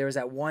where there was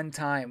that one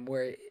time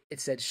where it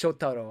said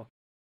Shotaro,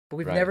 but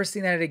we've never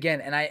seen that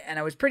again. And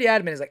I was pretty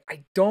adamant. It's like,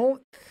 I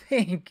don't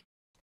think,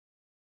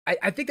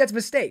 I think that's a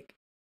mistake,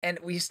 and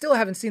we still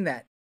haven't seen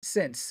that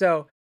since.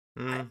 So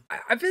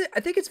I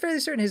think it's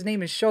fairly certain his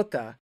name is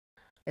Shota.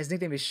 His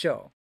nickname is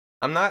Sho.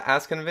 I'm not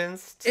as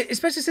convinced,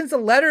 especially since the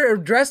letter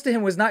addressed to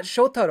him was not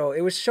Shotaro,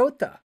 it was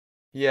Shota.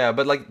 Yeah,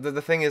 but like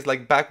the thing is,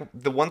 like back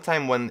the one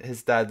time when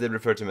his dad did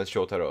refer to him as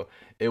Shotaro,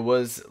 it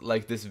was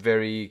like this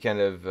very kind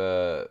of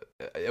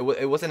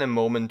it was in a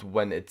moment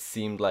when it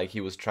seemed like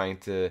he was trying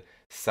to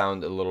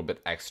sound a little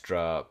bit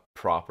extra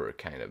proper,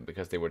 kind of,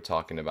 because they were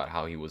talking about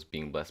how he was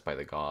being blessed by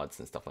the gods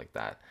and stuff like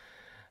that.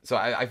 So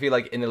I feel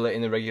like in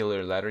a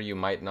regular letter you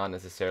might not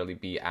necessarily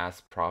be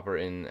as proper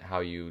in how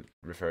you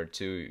refer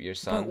to your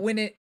son.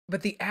 But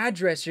But the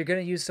address, you're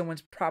gonna use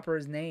someone's proper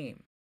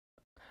name.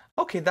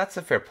 Okay, that's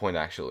a fair point,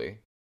 actually.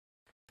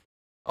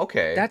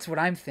 Okay. That's what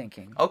I'm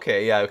thinking.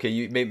 Okay, yeah, okay.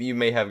 You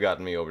may have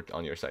gotten me over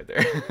on your side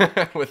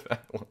there with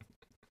that one.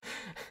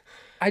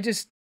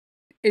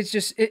 It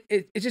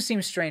just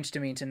seems strange to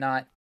me to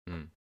not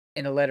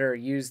in a letter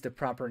use the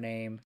proper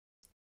name,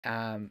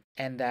 and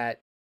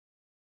that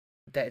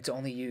it's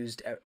only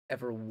used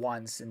ever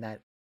once in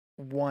that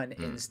one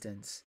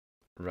instance.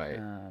 Right.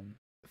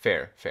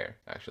 Fair,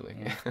 actually.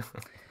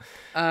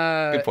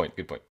 Yeah. Good point.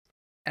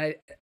 And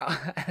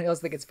I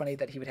also think it's funny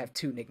that he would have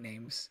two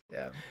nicknames.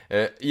 Yeah.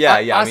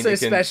 Asa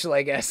especially,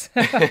 I guess.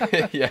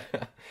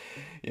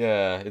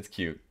 Yeah, it's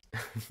cute.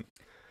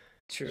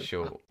 True.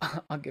 Sure.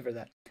 I'll give her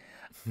that.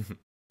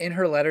 In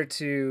her letter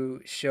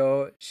to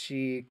Sho,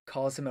 she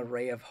calls him a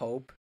ray of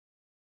hope.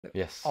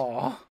 Yes.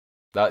 Aw.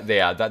 That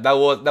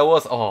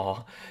was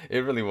aw. It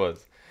really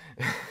was.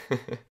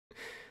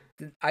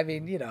 I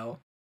mean, you know.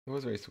 It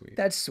was very sweet.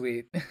 That's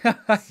sweet.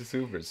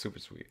 super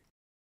sweet.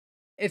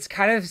 It's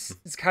kind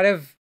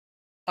of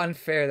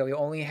unfair that we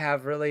only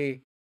have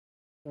really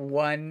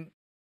one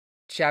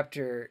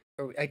chapter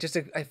or just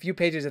a few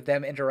pages of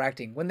them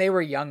interacting when they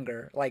were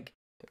younger. Like,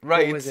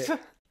 right. What was it?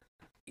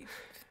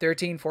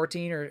 13,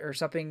 14 or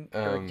something,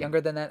 or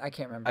younger than that. I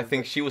can't remember. I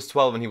think she was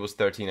 12 and he was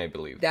 13, I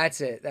believe. That's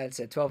it.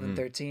 12 and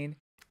 13.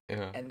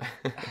 Yeah. And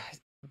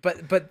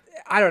but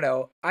I don't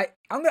know.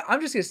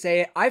 I'm just gonna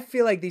say it. I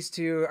feel like these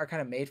two are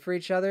kind of made for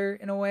each other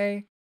in a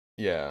way.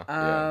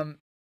 Yeah.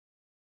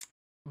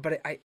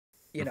 But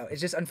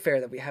it's just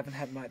unfair that we haven't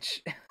had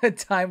much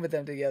time with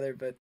them together.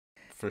 But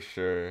for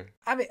sure.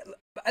 I mean,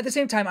 at the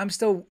same time, I'm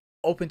still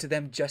open to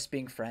them just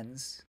being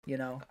friends. You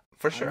know.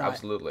 For sure,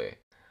 absolutely.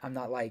 I'm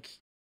not like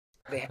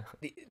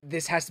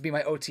this has to be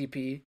my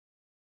OTP,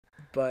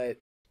 but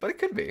it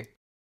could be.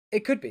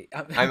 It could be.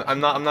 I'm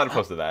not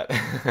opposed to that.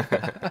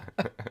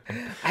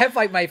 I have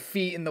like my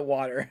feet in the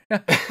water.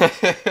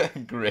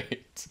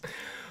 Great.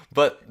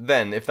 But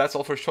then, if that's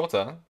all for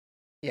Shota,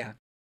 yeah,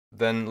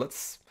 then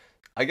let's,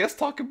 I guess,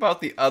 talk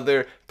about the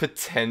other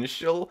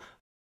potential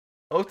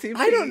OTP.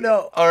 I don't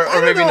know, or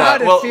maybe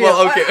not. Well,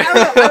 okay.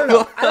 I don't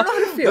know how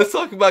to feel. Let's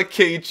talk about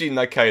Keiichi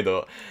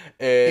Nakaido.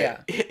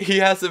 Yeah, he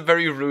has a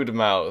very rude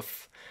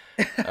mouth.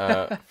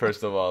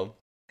 First of all,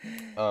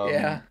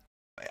 yeah.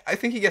 I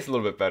think he gets a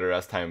little bit better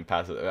as time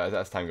passes,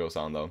 as time goes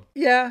on, though.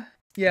 Yeah.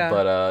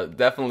 But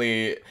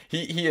definitely,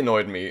 he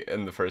annoyed me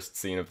in the first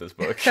scene of this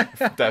book.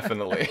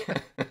 Definitely,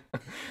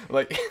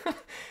 like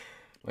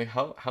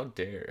how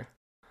dare?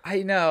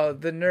 I know,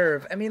 the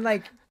nerve. I mean,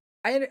 like,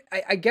 I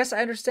guess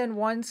I understand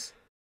once,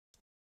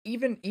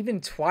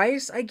 even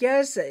twice. I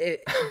guess,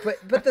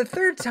 but the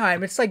third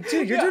time, it's like,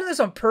 dude, you're doing this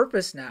on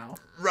purpose now.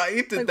 Right?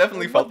 It like,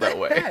 definitely felt that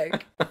way.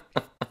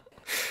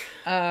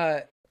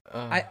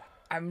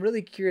 I'm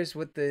really curious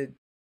what the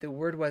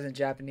word was in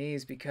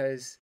Japanese,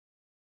 because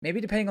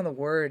maybe depending on the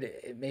word,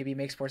 it maybe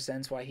makes more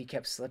sense why he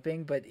kept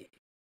slipping. But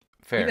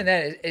fair. Even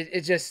then,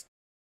 it just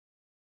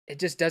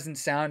doesn't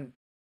sound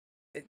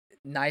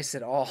nice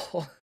at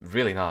all.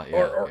 Really not,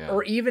 yeah.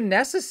 Or even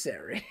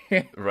necessary.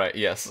 Right,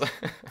 yes.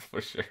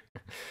 For sure.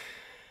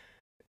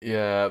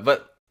 Yeah,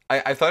 but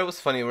I thought it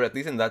was funny, or at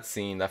least in that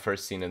scene, that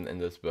first scene in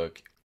this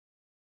book,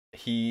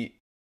 he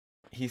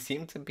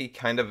seemed to be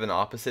kind of an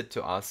opposite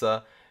to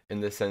Asa, in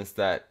the sense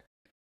that,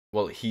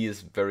 well, he is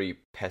very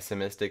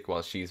pessimistic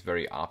while she's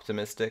very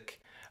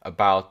optimistic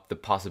about the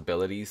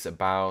possibilities,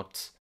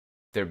 about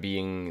there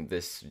being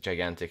this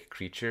gigantic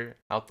creature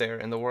out there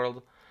in the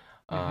world.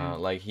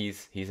 Like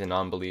he's a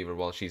non-believer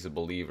while she's a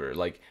believer.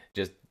 Like,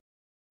 just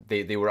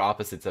they were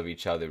opposites of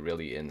each other,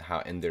 really, in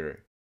their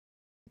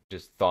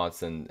just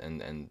thoughts and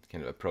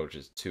kind of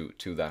approaches to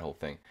that whole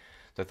thing.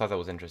 So I thought that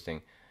was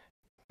interesting.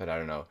 But I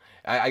don't know.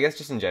 I guess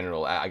just in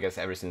general, I guess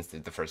ever since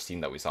the first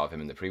scene that we saw of him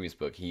in the previous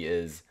book, he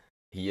is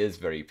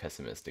very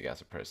pessimistic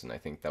as a person. I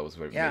think that was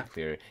very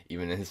clear,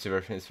 even in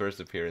his first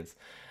appearance.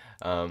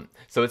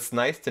 So it's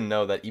nice to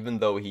know that even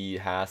though he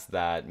has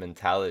that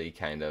mentality,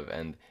 kind of,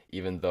 and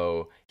even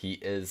though he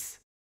is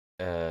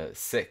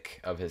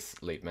sick of his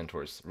late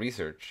mentor's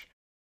research,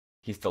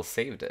 he still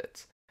saved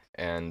it.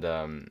 And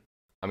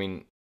I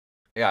mean,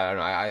 yeah, I don't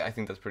know. I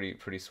think that's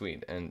pretty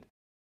sweet, and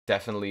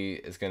definitely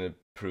is going to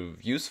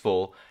prove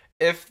useful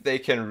if they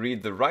can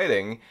read the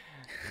writing,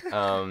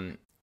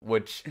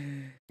 which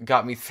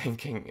got me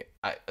thinking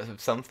of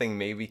something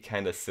maybe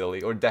kind of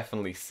silly, or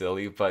definitely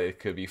silly, but it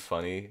could be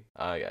funny.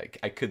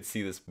 I could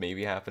see this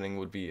maybe happening,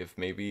 would be if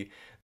maybe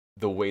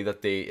the way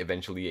that they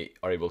eventually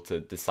are able to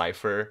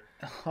decipher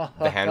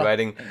the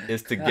handwriting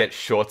is to get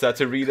Shota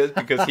to read it,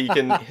 because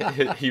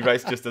he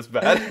writes just as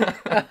bad.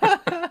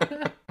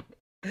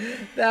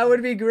 That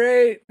would be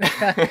great.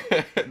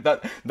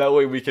 that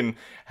way we can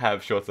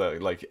have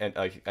Shota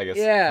I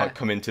guess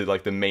come into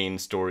like the main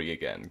story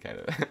again, kind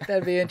of.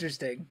 That'd be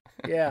interesting.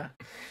 Yeah.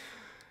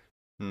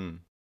 You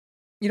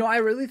know, I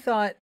really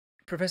thought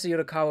Professor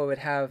Yodokawa would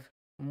have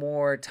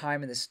more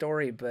time in the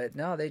story, but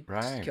no, they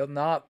just killed him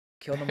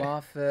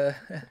off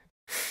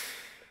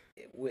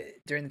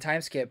during the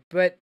time skip.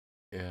 But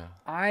yeah,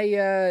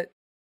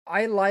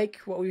 I like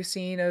what we've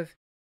seen of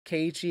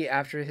Keiichi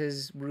after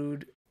his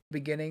rude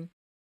beginning.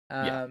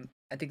 Yeah,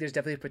 I think there's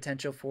definitely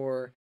potential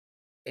for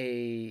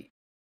a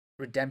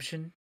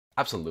redemption.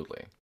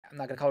 absolutely. I'm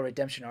not gonna call it a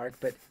redemption arc,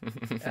 but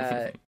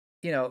uh,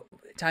 you know,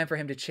 time for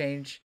him to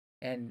change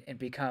and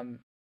become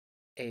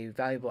a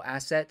valuable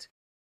asset.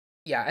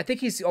 Yeah, I think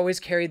he's always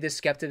carried this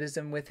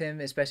skepticism with him,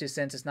 especially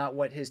since it's not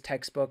what his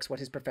textbooks, what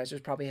his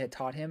professors probably had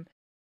taught him.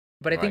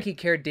 But I think Right. he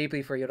cared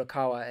deeply for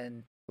Yodokawa,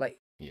 and like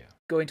Yeah.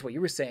 going to what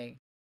you were saying,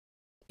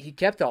 he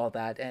kept all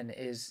that and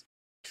is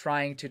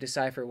trying to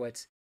decipher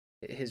what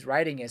his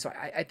writing is. So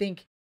I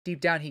think deep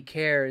down he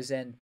cares,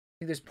 and I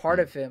think there's part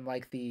Mm. of him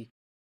like the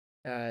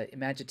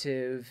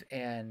imaginative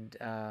and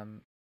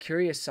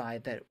curious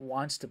side that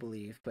wants to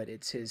believe, but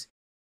it's his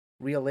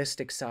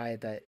realistic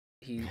side that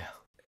he Yeah.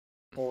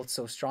 holds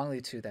so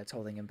strongly to that's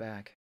holding him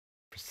back.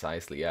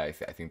 Precisely. Yeah, I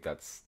think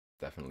that's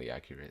definitely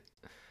accurate.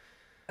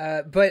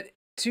 But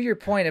to your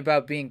point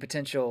about being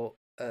potential,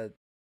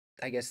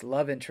 I guess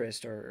love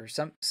interest or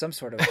some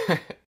sort of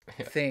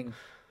Yeah. thing,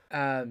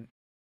 um,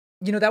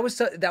 you know that was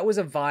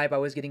a vibe I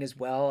was getting as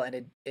well,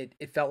 and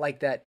it felt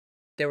like that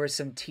there were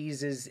some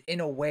teases in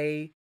a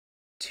way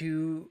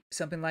to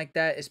something like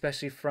that,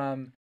 especially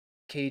from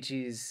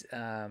Keiichi's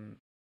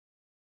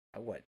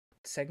what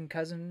second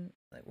cousin,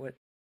 like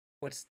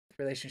what's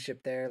the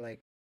relationship there, like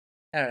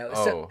I don't know,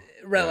 so, Oh,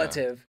 yeah.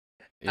 relative.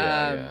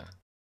 Yeah, Um, yeah.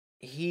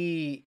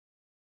 he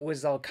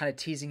was all kind of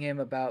teasing him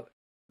about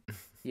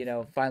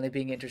finally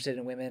being interested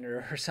in women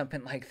or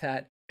something like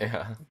that.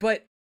 Yeah.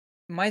 But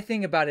my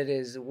thing about it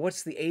is,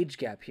 what's the age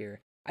gap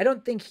here? I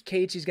don't think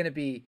Keiichi's gonna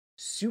be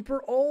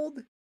super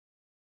old,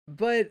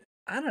 but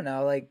I don't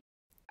know. Like,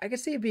 I could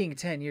see it being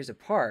 10 years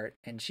apart,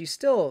 and she's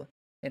still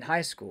in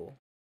high school.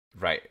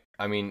 Right.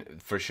 I mean,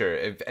 for sure.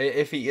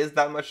 If he is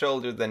that much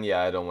older, then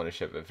yeah, I don't want to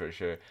ship it for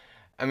sure.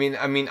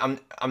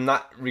 I'm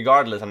not.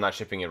 Regardless, I'm not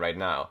shipping it right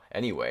now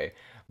anyway.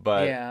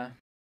 But Yeah.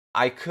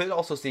 I could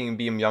also see him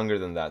being younger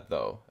than that,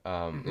 though.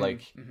 Mm-hmm. Like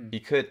Mm-hmm. he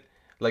could,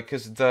 like,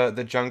 cause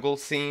the jungle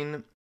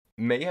scene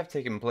may have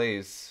taken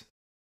place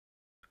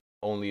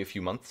only a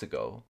few months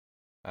ago,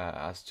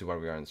 as to where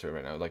we are in the story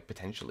right now. Like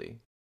potentially,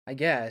 I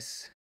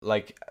guess.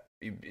 like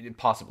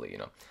possibly,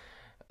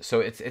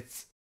 So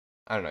it's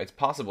I don't know. It's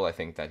possible. I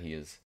think that he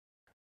is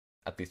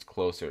at least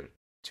closer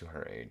to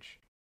her age.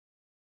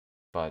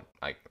 But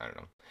I don't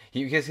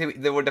know.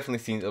 There were definitely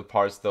scenes of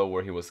parts though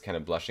where he was kind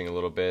of blushing a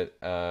little bit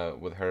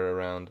with her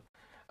around,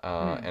 Hmm.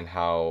 and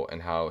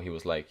how he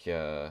was like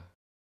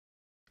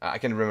I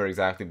can't remember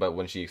exactly, but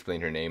when she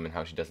explained her name and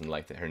how she doesn't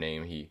like her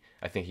name,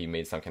 I think he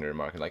made some kind of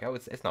remark like, oh,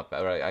 it's not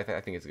bad, right? I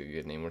think it's a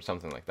good name or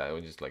something like that. It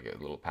was just like a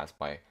little pass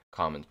by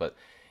comment, but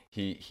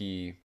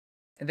he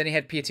And then he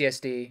had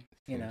PTSD.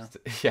 seems to,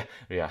 yeah,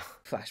 yeah.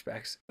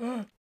 Flashbacks.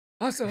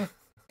 Awesome.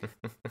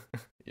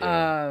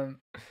 Yeah.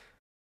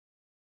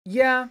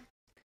 Yeah,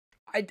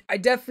 I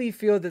definitely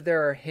feel that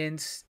there are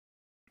hints,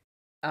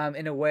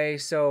 in a way.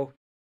 So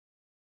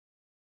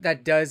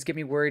that does get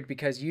me worried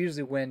because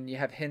usually when you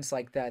have hints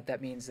like that,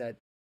 that means that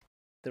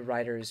the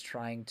writer is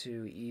trying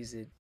to ease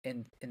it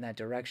in that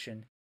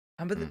direction.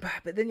 Mm.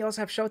 But then you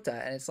also have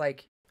Shota, and it's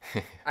like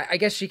I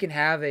guess she can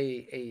have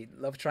a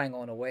love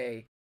triangle in a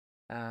way.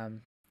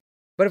 Um,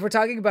 but if we're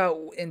talking about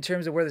in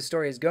terms of where the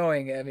story is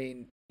going, I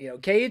mean,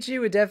 Keiichi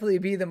would definitely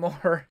be the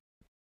more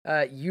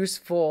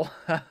useful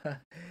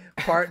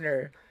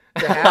partner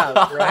to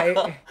have,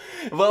 right?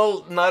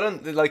 Well, not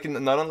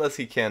unless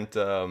he can't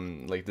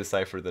like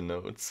decipher the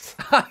notes.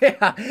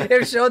 Yeah,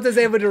 if Shota's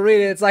able to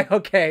read it, it's like,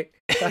 okay,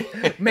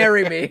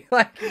 marry me.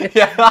 Like,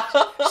 Yeah.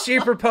 she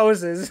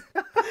proposes.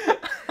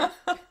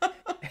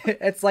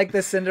 It's like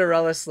the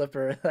Cinderella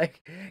slipper.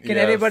 Like, can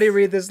anybody Yes.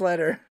 read this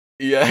letter?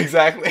 Yeah,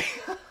 exactly.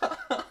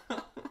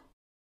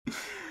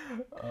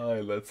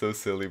 Oh, that's so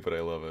silly, but I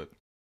love it.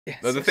 Yeah,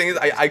 No, the so thing is,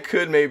 stupid. I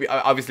could maybe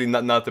obviously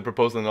not the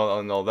proposal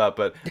and all that,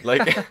 but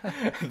like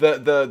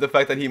the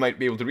fact that he might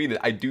be able to read it,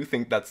 I do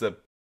think that's a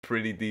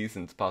pretty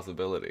decent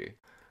possibility.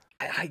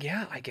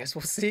 Yeah, I guess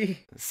we'll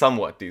see.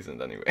 Somewhat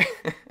decent, anyway.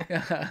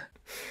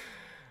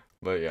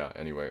 But yeah,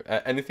 anyway,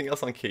 anything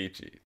else on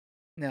Keiichi?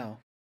 No.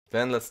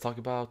 Then let's talk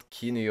about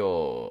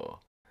Kinyo.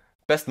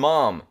 Best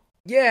mom.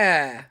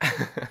 Yeah.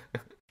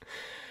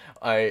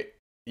 I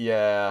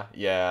yeah.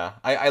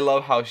 I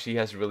love how she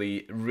has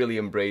really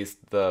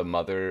embraced the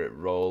mother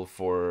role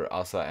for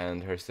Asa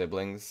and her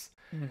siblings.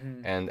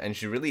 Hmm. And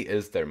she really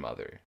is their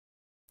mother.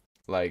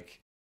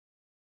 Like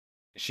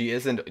she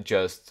isn't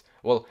just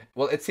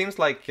it seems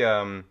like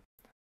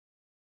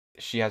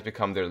she has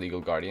become their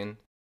legal guardian.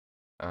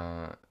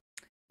 Uh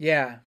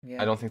Yeah. I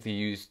Yeah. don't think they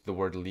use the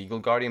word legal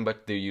guardian,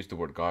 but they use the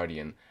word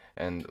guardian.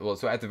 And well,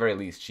 so at the very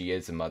least, she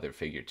is a mother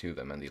figure to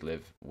them, and they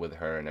live with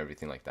her and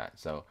everything like that.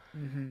 So,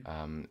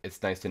 Hmm.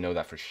 it's nice to know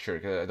that for sure.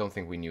 'Cause I don't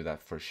think we knew that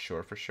for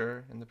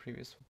sure in the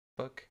previous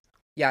book.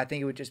 Yeah, I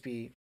think it would just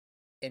be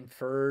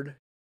inferred,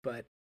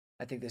 but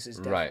I think this is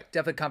Right.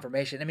 definitely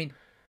confirmation. I mean,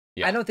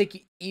 I Yeah. don't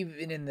think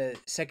even in the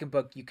second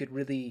book you could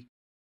really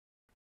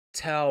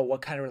tell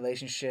what kind of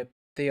relationship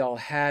they all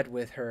had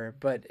with her,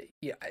 but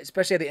yeah,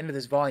 especially at the end of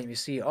this volume, you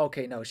see,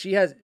 okay, no, she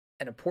has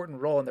an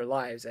important role in their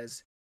lives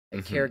as a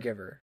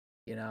caregiver.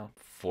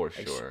 For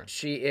sure.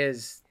 She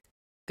is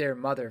their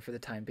mother for the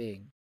time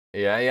being.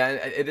 Yeah,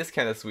 it is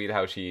kind of sweet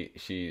how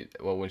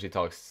when she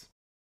talks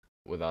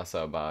with Asa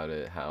about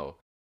it, how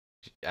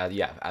as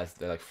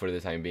like for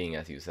the time being,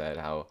 as you said,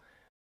 how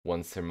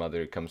once her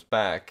mother comes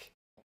back,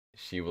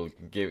 she will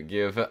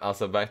give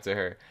Asa back to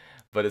her,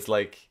 but it's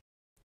like,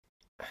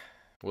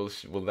 will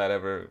that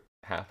ever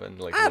happen?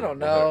 Like, I don't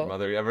will her know.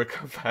 mother ever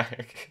come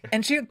back?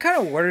 And she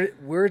kind of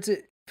words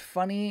it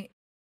funny,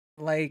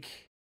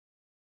 like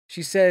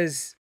she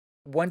says,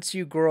 "Once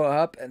you grow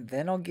up, and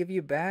then I'll give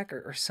you back,"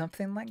 or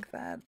something like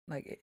that.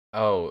 Like,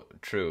 oh,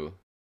 true,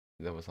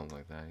 that was something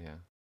like that. Yeah.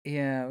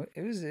 Yeah,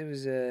 it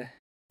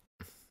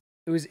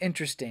was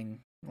interesting.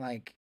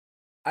 Like,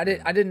 I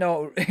didn't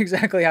know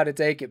exactly how to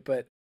take it,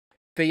 but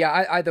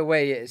yeah, either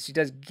way, she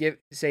does give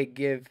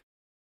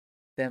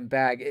them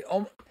back.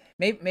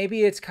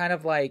 Maybe it's kind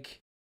of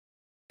like,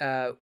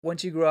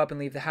 once you grow up and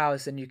leave the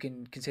house, then you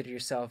can consider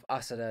yourself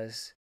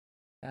Asada's.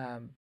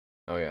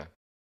 Oh yeah.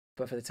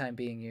 But for the time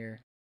being,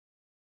 you're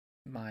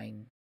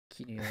mine,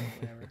 Kinyo,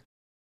 whatever.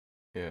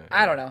 Yeah.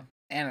 I don't know.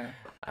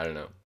 I don't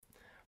know.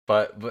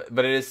 But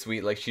it is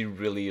sweet. Like, she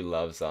really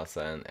loves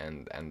Asa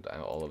and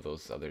all of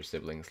those other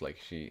siblings. Like,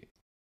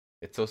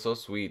 it's so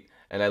sweet.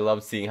 And I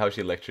love seeing how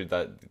she lectured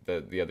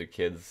the other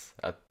kids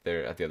at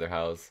the other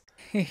house.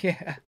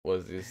 Yeah.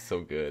 Was just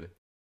so good.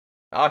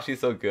 Oh, she's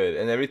so good.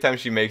 And every time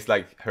she makes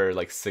like her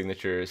like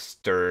signature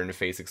stern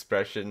face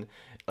expression,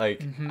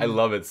 like I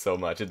love it so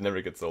much. It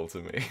never gets old to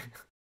me.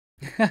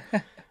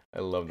 I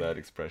love that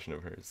expression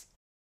of hers.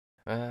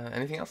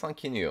 Anything else on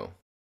Kinyo?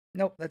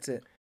 Nope, that's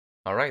it.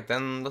 All right,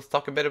 then let's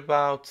talk a bit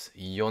about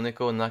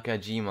Yoneko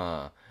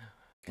Nakajima,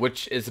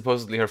 which is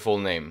supposedly her full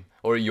name,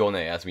 or Yone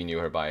as we knew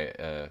her by,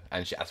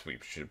 and as we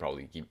should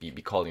probably be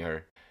calling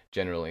her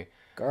generally.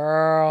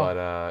 Girl.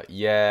 But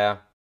yeah,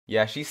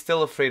 she's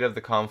still afraid of the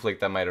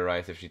conflict that might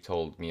arise if she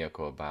told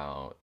Miyako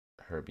about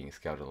her being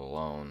scouted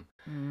alone,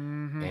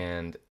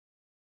 and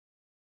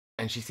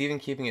she's even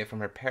keeping it from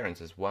her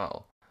parents as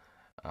well.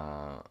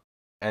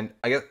 And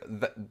I guess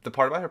the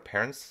part about her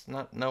parents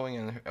not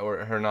knowing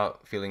or her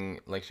not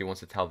feeling like she wants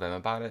to tell them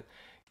about it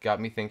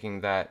got me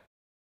thinking that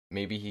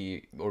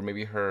maybe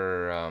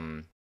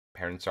her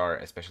parents are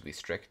especially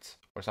strict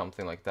or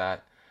something like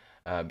that.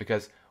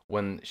 Because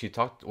when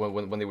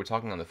they were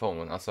talking on the phone,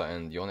 when Asa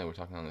and Yone were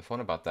talking on the phone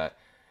about that,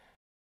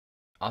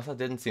 Asa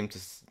didn't seem to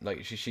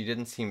like she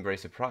didn't seem very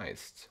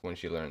surprised when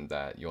she learned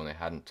that Yone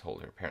hadn't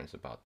told her parents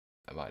about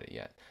it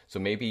yet. So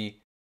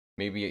maybe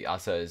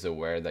Asa is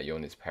aware that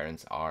Yone's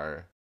parents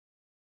are,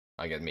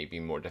 I guess, maybe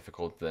more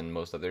difficult than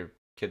most other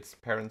kids'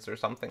 parents or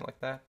something like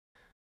that.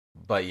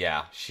 But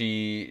yeah,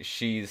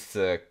 she's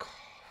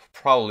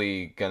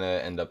probably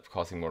gonna end up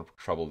causing more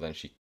trouble than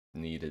she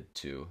needed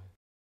to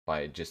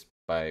by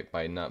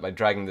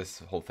dragging this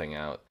whole thing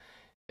out.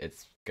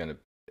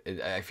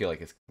 I feel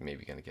like it's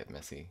maybe gonna get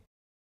messy.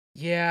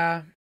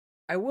 Yeah,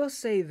 I will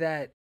say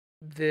that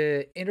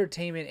the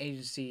entertainment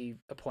agency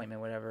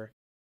appointment, whatever,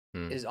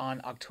 is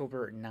on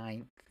October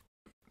 9th.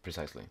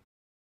 Precisely.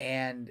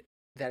 And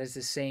that is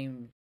the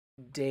same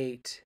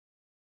date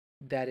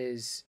that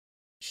is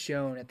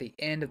shown at the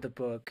end of the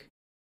book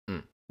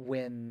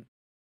when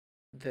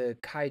the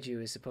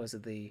kaiju is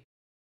supposedly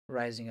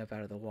rising up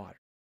out of the water.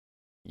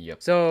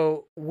 Yep.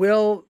 So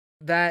will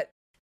that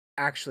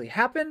actually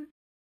happen?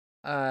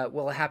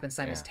 Will it happen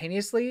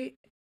simultaneously? Yeah.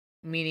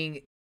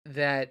 Meaning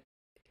that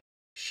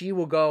she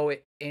will go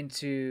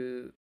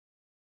into,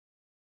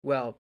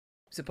 well,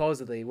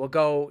 supposedly will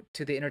go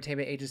to the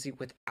entertainment agency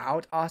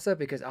without Asa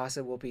because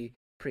Asa will be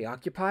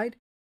preoccupied.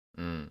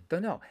 Don't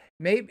know.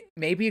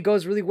 Maybe it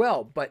goes really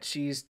well, but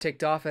she's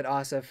ticked off at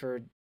Asa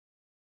for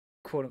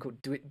quote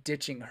unquote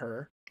ditching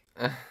her.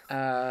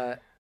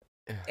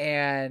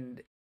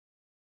 And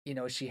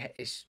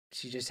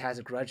she just has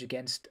a grudge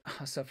against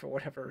Asa for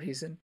whatever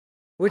reason,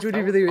 which would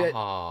be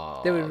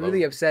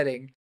really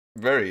upsetting.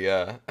 Very,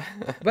 yeah.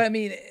 But I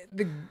mean,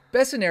 the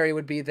best scenario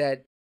would be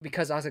that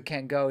because Asa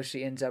can't go,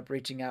 she ends up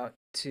reaching out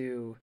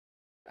to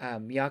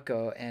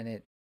Miyako, and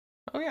it.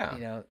 Oh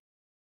yeah.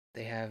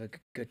 They have a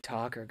good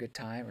talk or a good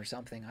time or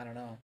something. I don't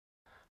know.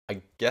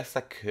 I guess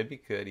that could be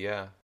good,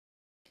 yeah.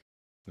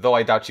 Though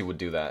I doubt she would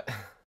do that.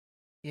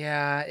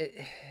 Yeah,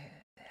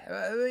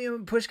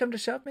 push come to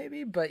shove,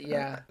 maybe, but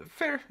yeah.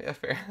 Fair.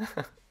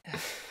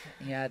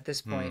 Yeah, at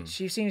this point,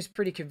 she seems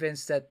pretty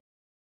convinced that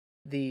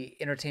the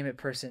entertainment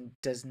person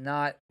does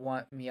not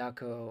want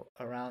Miyako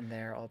around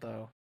there,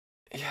 although...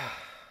 Yeah.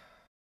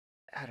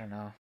 I don't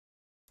know.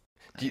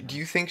 Do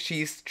you think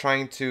she's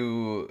trying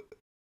to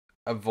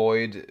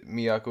avoid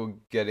Miyako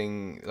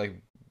getting, like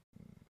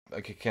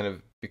kind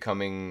of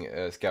becoming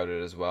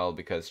scouted as well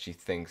because she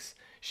thinks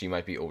she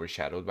might be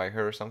overshadowed by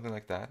her or something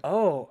like that?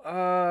 Oh,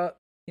 I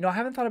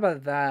haven't thought about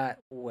it that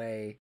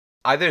way.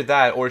 Either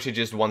that, or she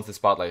just wants the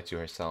spotlight to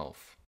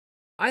herself.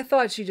 I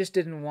thought she just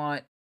didn't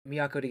want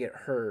Miyako to get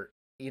hurt,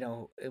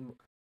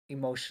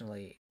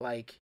 emotionally.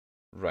 Like,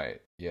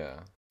 right,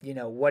 yeah.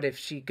 What if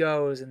she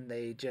goes and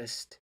they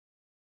just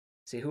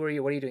say, "Who are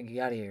you? What are you doing? Get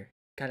out of here."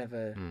 kind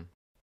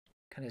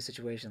of a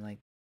situation. Like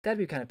that'd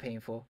be kind of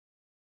painful.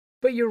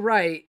 But you're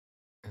right.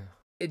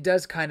 It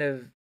does kind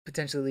of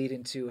potentially lead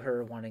into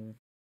her wanting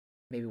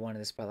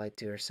the spotlight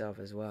to herself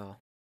as well.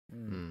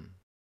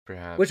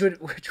 Perhaps. Which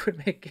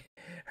would make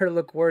her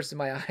look worse in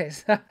my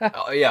eyes.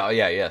 Oh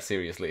yeah.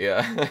 Seriously,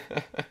 yeah.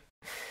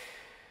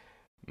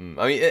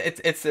 I mean,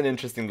 it's an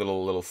interesting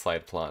little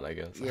side plot, I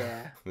guess.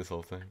 Yeah. This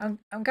whole thing.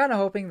 I'm kind of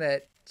hoping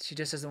that she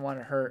just doesn't want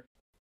to hurt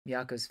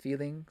Miyako's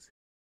feelings.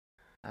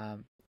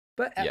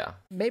 But yeah,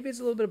 maybe it's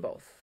a little bit of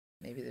both.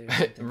 Maybe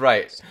there's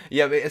right.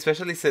 Yeah,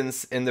 especially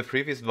since in the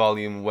previous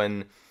volume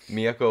when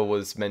Miyako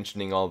was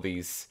mentioning all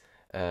these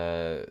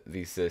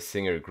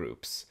singer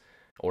groups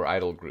or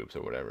idol groups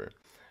or whatever,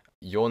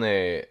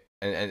 Yone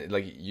and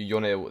like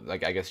Yone,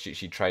 like I guess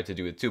she tried to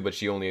do it too, but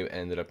she only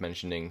ended up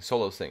mentioning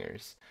solo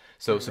singers.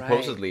 So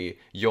supposedly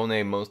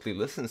Yone mostly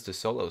listens to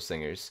solo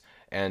singers,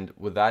 and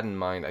with that in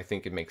mind, I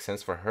think it makes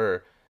sense for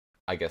her,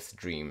 I guess,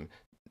 dream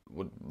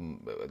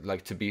would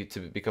like to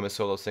become a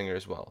solo singer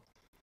as well.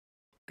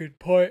 Good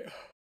point.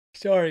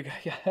 Sorry,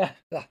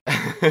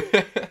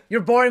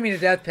 you're boring me to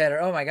death,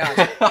 Peter. Oh my gosh.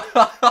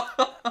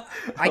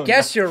 I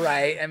guess you're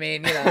right. I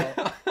mean, you know.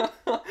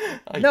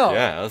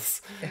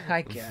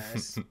 I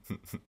guess.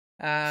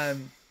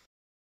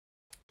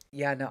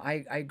 Yeah, no,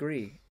 I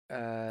agree.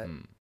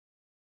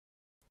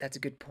 That's a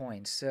good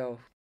point. So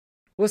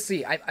we'll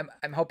see.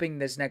 I'm hoping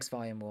this next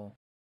volume will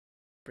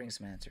bring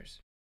some answers.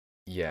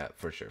 Yeah,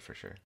 for sure.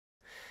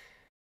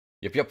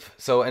 Yep.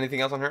 So anything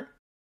else on her?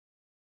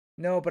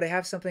 No, but I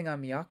have something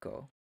on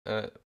Miyako.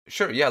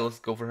 Sure. Yeah, let's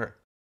go for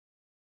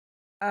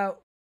her.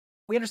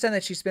 We understand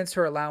that she spends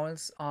her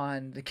allowance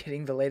on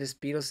getting the latest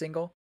Beatles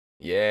single.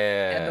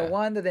 Yeah. And the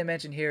one that they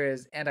mentioned here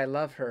is "And I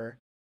Love Her."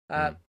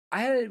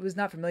 I was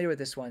not familiar with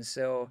this one,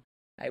 so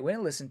I went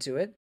and listened to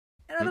it,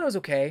 and I thought it was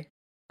okay.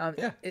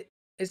 Yeah.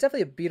 It's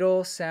definitely a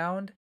Beatles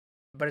sound,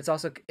 but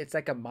it's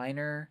like a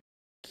minor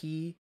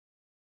key.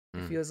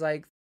 It feels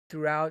like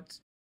throughout.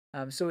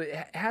 So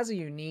it has a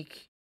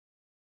unique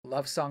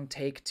love song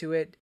take to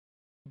it,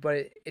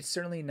 but it's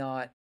certainly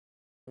not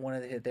one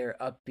of their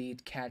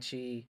upbeat,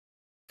 catchy,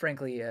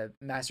 frankly,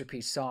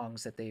 masterpiece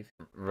songs that they're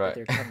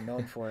kind of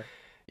known for.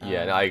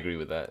 Yeah, no, I agree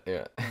with that.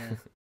 Yeah.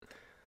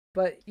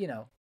 But you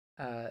know,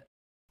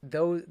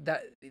 though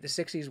that the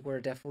 '60s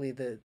were definitely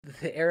the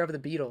era of the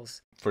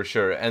Beatles. For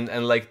sure,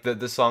 and like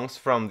the songs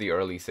from the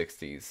early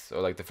 '60s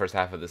or like the first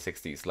half of the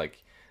 '60s,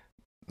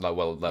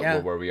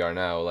 where we are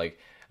now, like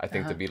I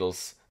think the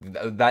Beatles,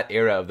 that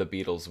era of the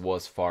Beatles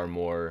was far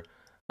more,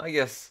 I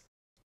guess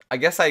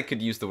I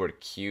could use the word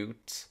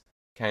cute,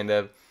 kind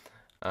of,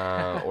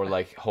 or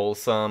like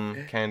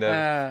wholesome, kind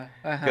of,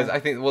 because I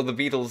think the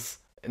Beatles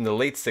in the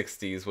late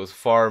 '60s was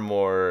far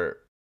more,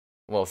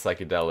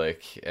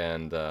 psychedelic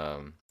and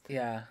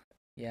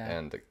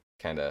and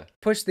kind of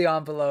push the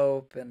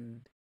envelope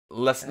and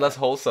less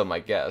wholesome, I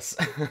guess.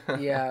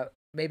 Yeah,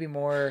 maybe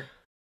more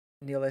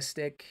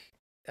nihilistic.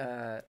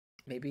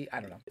 Maybe, I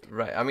don't know.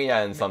 Right. I mean,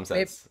 yeah, in some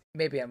sense.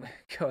 Maybe I'm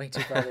going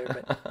too far there,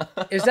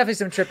 but there's definitely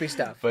some trippy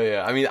stuff. But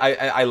yeah, I mean,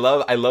 I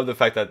love the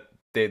fact that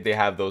they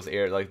have those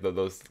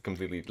those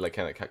completely like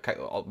kind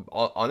of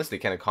honestly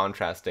kind of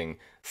contrasting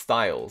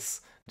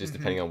styles, just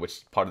depending on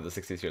which part of the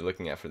 '60s you're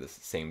looking at for this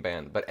same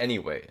band. But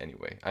anyway,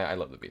 I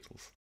love the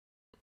Beatles.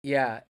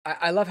 Yeah,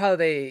 I love how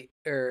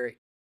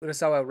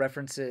Urasawa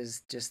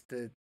references just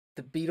the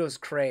Beatles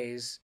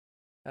craze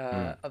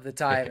of the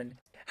time and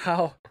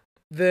how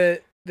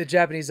the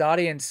Japanese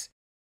audience,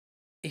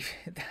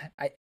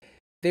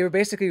 they were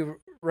basically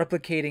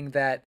replicating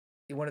that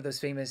in one of those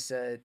famous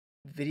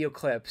video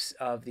clips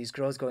of these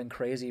girls going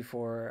crazy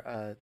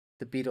for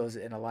the Beatles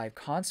in a live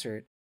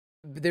concert.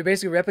 They're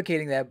basically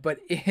replicating that, but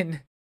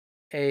in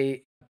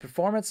a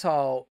performance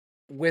hall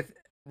with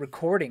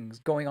recordings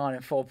going on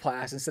in full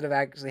blast instead of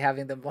actually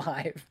having them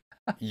live.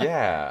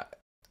 Yeah,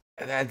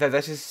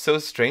 that's just so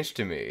strange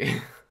to me.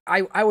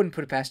 I wouldn't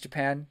put it past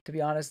Japan, to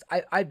be honest.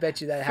 I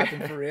bet you that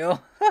happened for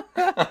real.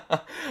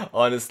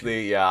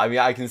 Honestly, yeah. I mean,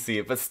 I can see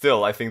it, but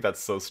still, I think that's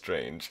so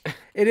strange.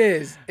 It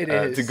is. It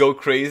is. To go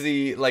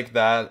crazy like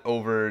that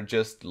over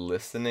just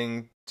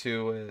listening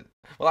to it.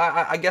 Well,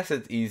 I guess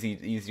it's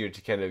easier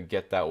to kind of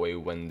get that way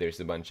when there's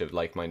a bunch of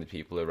like-minded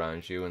people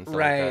around you and stuff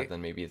like that.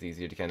 Then maybe it's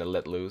easier to kind of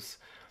let loose,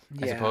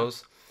 I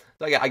suppose.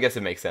 So I guess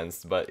it makes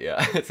sense, but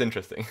yeah, it's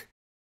interesting.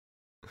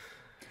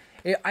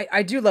 Yeah,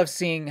 I do love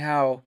seeing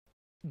how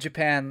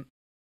Japan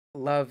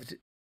loved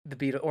the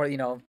Beatles, or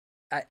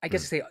I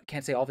guess I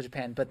can't say all of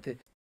Japan, but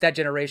that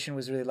generation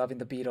was really loving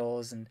the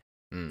Beatles, and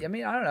I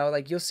mean, I don't know,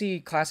 like you'll see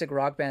classic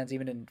rock bands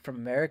even from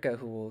America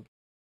who will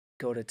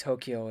go to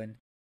Tokyo and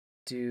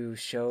do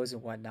shows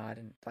and whatnot,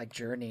 and like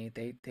Journey,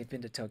 they've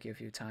been to Tokyo a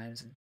few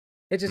times, and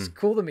it's just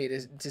cool to me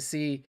to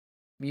see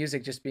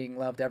music just being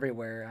loved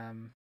everywhere.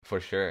 For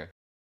sure.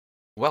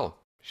 Well,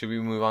 should we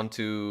move on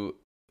to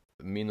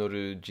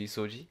Minoru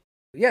Jisoji?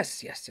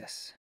 Yes.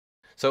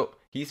 So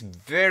he's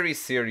very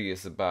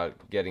serious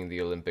about getting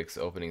the Olympics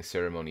opening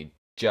ceremony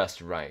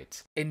just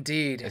right.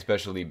 Indeed.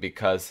 Especially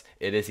because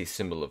it is a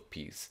symbol of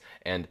peace.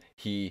 And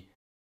he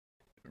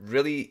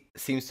really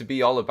seems to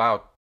be all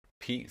about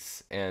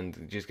peace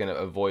and just kind of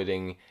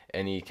avoiding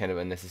any kind of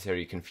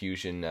unnecessary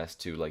confusion as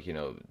to like, you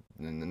know,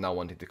 not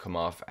wanting to come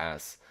off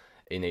as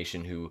a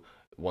nation who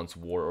wants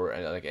war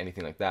or like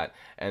anything like that.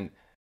 And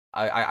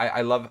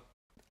I love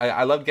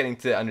I love getting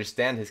to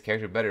understand his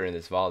character better in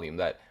this volume.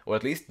 That, or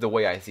at least the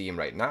way I see him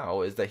right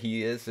now, is that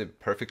he is a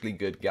perfectly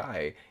good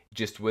guy,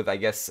 just with, I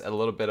guess, a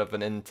little bit of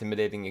an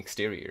intimidating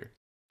exterior.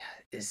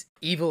 His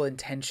evil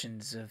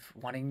intentions of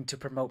wanting to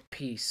promote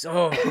peace.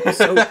 Oh,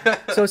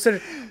 so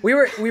we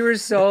were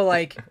so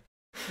like,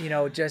 you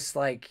know, just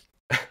like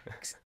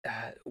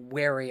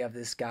wary of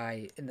this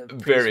guy in the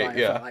very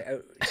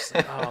line. Just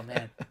like, oh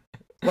man,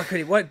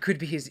 what could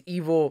be his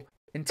evil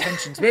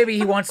intentions? Maybe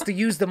he wants to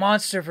use the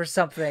monster for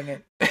something.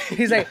 And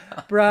he's like,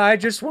 bruh, I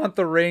just want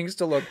the rings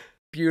to look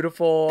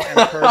beautiful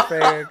and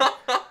perfect.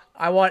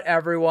 I want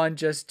everyone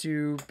just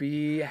to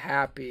be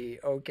happy,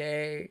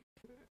 okay?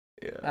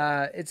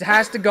 Yeah. It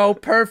has to go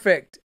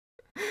perfect.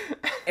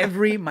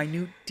 Every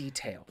minute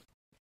detail.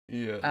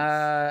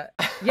 Yeah.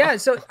 Yeah,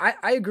 so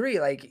I agree.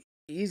 Like,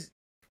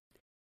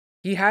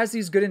 he has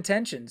these good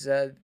intentions.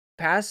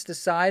 Past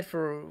aside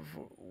for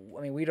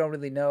I mean, we don't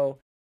really know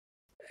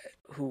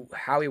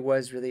how he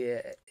was really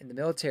in the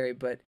military,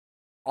 but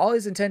all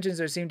his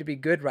intentions seem to be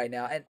good right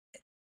now.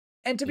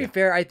 And to be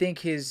fair, I think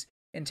his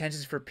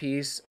intentions for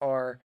peace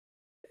are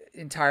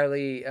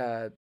entirely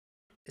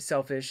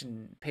selfish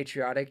and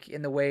patriotic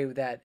in the way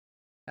that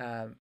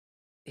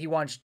he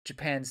wants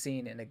Japan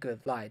seen in a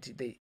good light.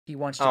 He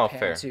wants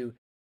Japan to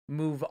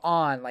move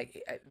on,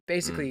 like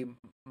basically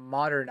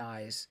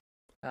modernize.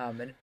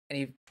 And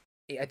I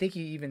think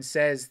he even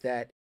says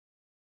that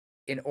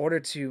in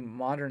order to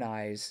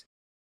modernize,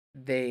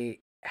 they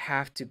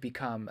have to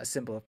become a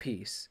symbol of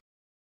peace.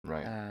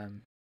 Right.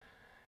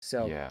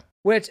 So, yeah.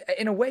 Which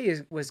in a way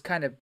was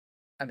kind of,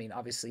 I mean,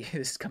 obviously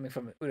this is coming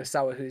from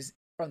Urasawa, who's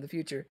from the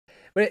future,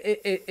 but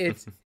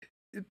it's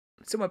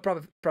somewhat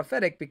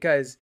prophetic,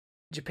 because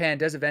Japan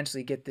does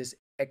eventually get this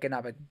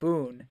economic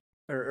boon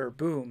or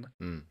boom,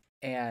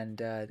 and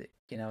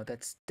you know,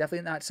 that's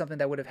definitely not something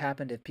that would have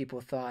happened if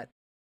people thought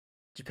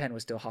Japan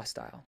was still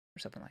hostile or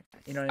something like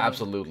that. You know what I mean?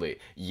 Absolutely.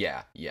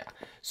 Yeah.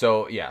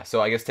 So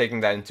I guess taking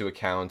that into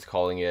account,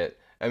 calling it,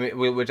 I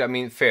mean, which I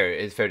mean, fair.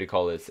 It's fair to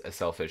call it a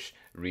selfish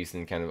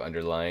reason, kind of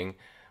underlying.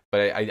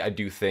 But I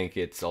do think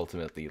it's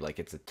ultimately like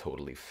it's a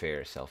totally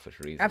fair, selfish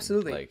reason.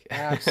 Absolutely. Like,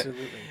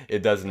 Absolutely.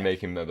 It doesn't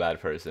make him a bad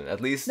person,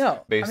 at least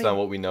based on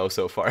what we know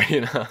so far.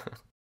 You know.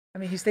 I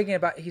mean, he's thinking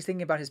about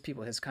his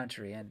people, his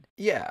country, and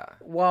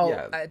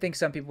I think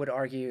some people would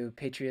argue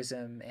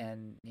patriotism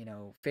and, you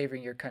know,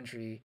 favoring your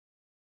country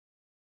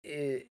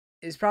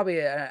is probably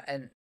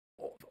an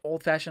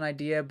old-fashioned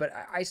idea, but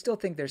I still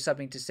think there's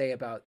something to say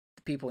about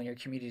the people in your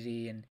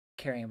community and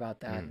caring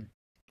about that. And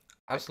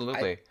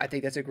absolutely, I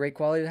think that's a great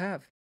quality to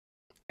have.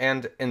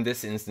 And in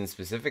this instance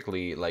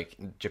specifically, like,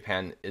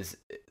 Japan is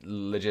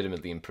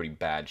legitimately in pretty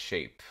bad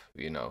shape,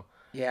 you know,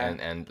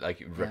 and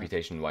like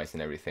reputation-wise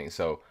and everything.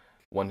 So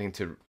wanting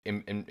to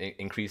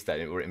increase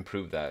that or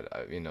improve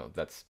that, you know,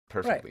 that's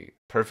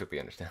perfectly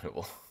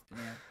understandable.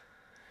 Yeah.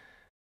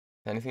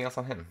 Anything else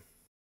on him?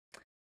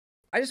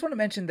 I just want to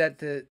mention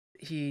that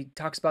he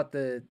talks about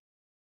the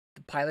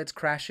pilots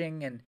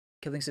crashing and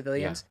killing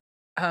civilians.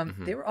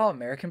 They were all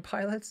American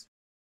pilots.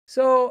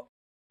 So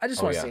I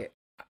just want to say,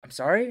 I'm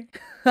sorry.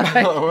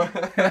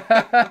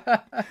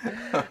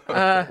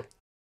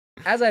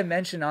 As I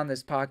mentioned on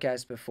this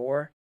podcast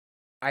before,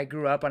 I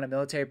grew up on a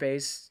military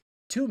base,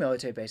 2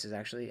 military bases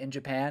actually, in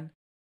Japan.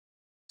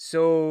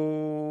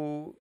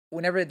 So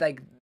whenever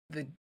like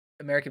the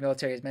American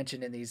military is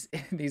mentioned in these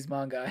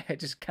manga, I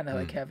just kind of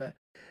like have a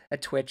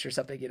twitch or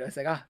something, you know. It's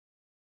like,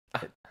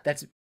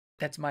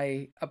 that's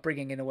my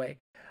upbringing in a way.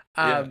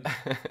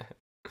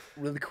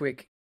 Really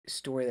quick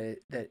story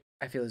that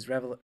I feel is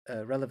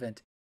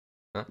relevant.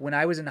 Huh? When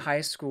I was in high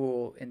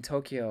school in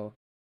Tokyo,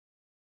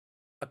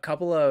 a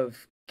couple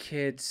of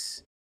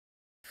kids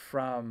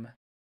from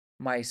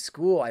my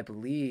school, I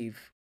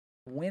believe,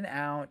 went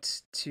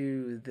out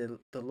to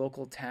the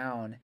local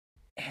town,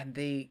 and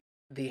they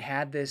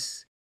had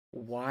this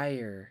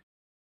wire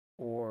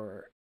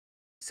or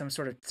some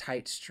sort of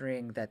tight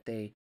string that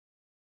they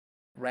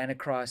ran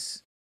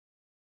across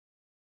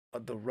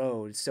the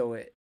road, so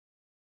it,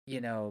 you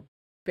know,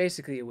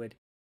 basically it would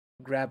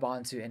grab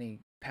onto any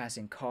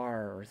passing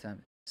car or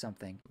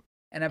something.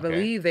 And I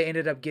believe they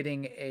ended up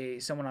getting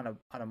someone on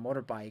a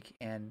motorbike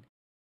and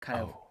kind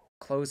of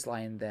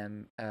clotheslined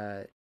them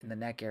in the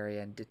neck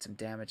area and did some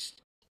damage,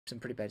 some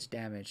pretty bad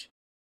damage.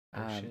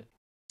 Shit.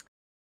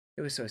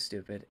 It was so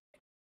stupid,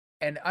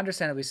 and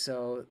understandably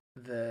so.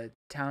 The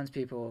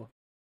townspeople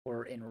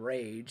were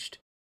enraged.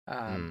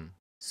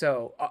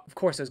 So of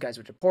course those guys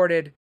were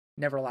deported,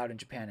 never allowed in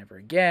Japan ever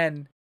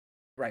again,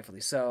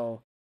 rightfully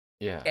so.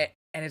 Yeah.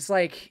 And it's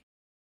like,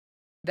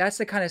 that's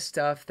the kind of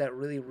stuff that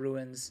really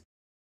ruins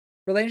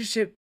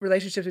relationships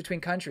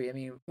between country. I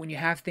mean, when you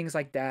have things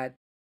like that,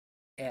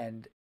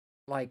 and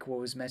like what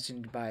was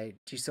mentioned by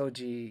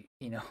Jisoji,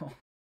 you know,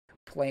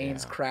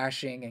 planes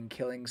crashing and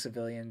killing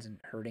civilians and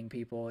hurting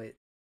people,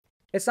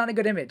 it's not a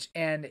good image,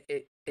 and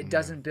it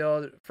doesn't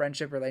build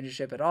friendship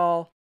relationship at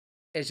all.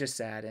 It's just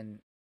sad, and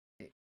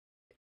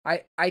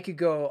I could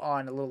go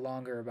on a little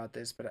longer about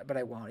this, but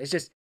I won't. It's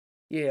just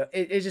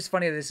it's just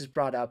funny that this is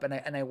brought up, and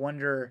I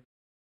wonder,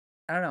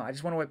 I don't know, I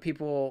just wonder what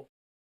people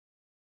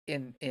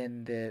in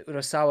the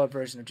Urasawa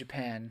version of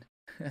Japan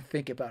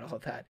think about all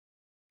of that.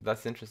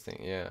 That's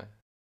interesting. Yeah.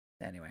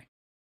 Anyway.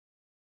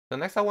 So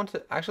next, I want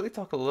to actually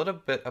talk a little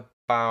bit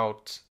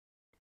about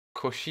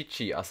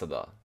Koshichi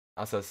Asada,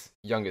 Asa's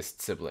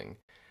youngest sibling,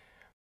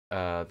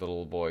 the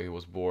little boy who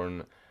was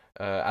born,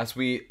 as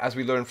we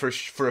learn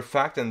for a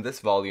fact in this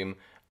volume,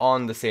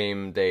 on the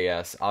same day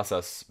as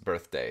Asa's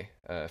birthday,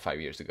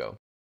 5 years ago.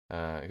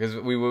 Because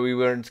we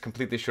weren't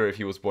completely sure if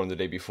he was born the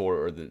day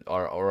before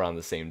or on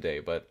the same day,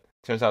 but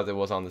turns out it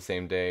was on the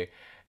same day,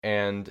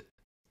 and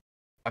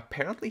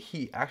apparently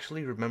he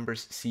actually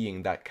remembers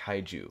seeing that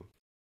kaiju.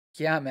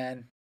 Yeah,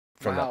 man.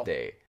 From that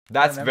day.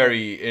 That's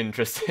very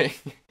interesting.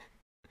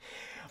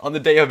 On the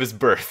day of his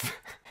birth.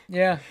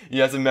 Yeah. He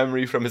has a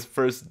memory from his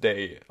first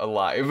day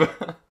alive.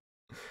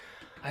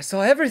 I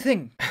saw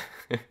everything.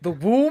 The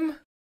womb,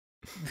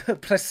 the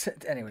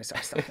placenta. Anyway,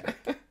 sorry, stop.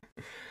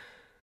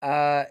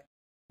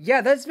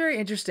 Yeah, that's very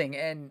interesting,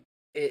 and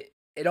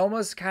it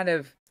almost kind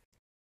of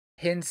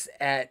hints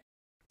at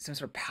some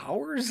sort of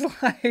powers.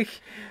 Like,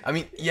 I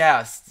mean,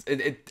 yes,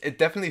 it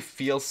definitely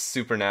feels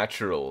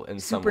supernatural in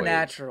some way.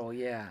 Supernatural,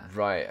 yeah.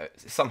 Right,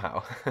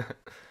 somehow.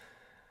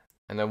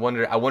 And I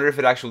wonder if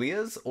it actually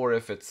is, or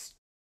if it's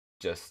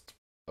just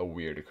a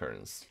weird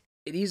occurrence.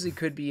 It easily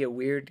could be a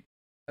weird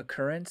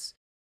occurrence,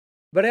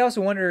 but I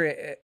also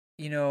wonder,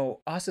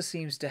 Asa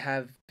seems to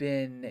have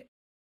been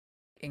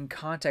in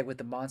contact with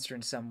the monster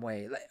in some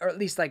way, or at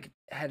least like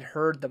had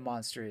heard the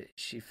monster.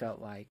 She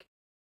felt like,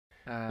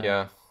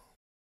 yeah.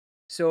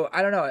 So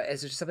I don't know.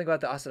 Is there something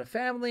about the Asada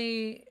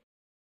family,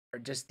 or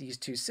just these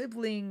two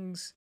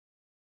siblings?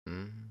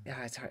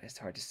 Yeah, it's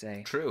hard to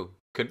say. True,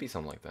 could be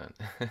something like that.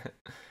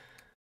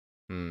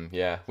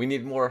 Yeah, we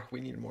need more.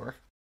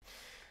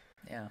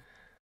 Yeah.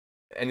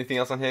 Anything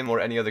else on him or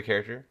any other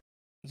character?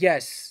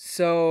 Yes.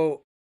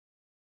 So,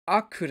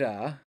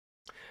 Akura.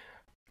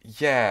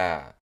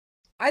 Yeah.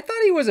 I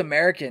thought he was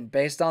American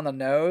based on the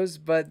nose,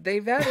 but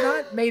they've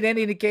not made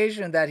any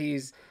indication that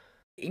he's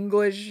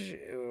English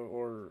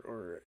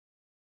or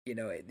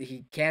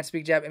he can't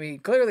speak Japanese. I mean,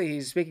 clearly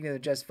he's speaking to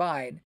them just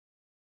fine.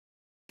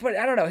 But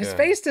I don't know. His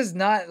face does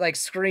not like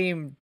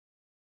scream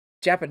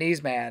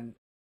Japanese man.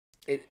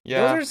 Those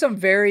are some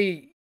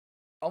very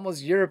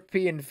almost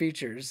European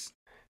features.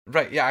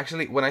 Right. Yeah.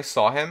 Actually, when I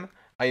saw him,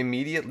 I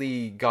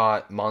immediately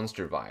got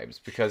Monster vibes,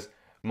 because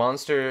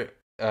Monster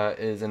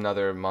is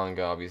another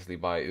manga, obviously,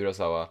 by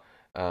Urasawa.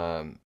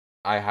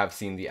 I have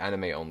seen the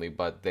anime only,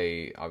 but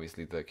the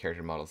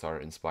character models are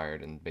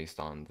inspired and based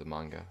on the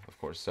manga, of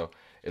course. So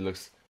it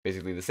looks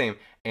basically the same.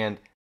 And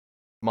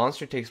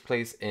Monster takes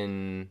place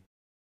in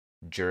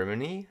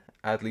Germany,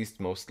 at least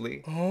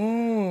mostly.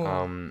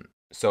 Oh.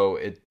 So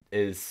it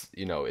is,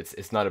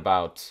 it's not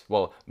about,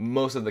 well,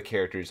 most of the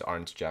characters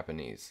aren't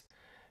Japanese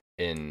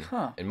in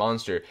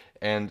Monster,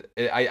 and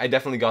I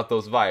definitely got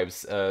those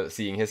vibes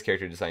seeing his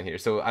character design here.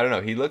 So I don't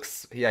know, he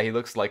looks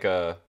like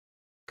a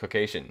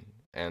Caucasian,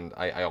 and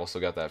I also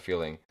got that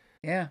feeling.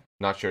 Yeah.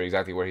 Not sure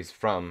exactly where he's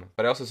from,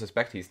 but I also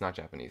suspect he's not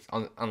Japanese,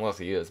 unless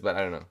he is, but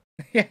I don't know.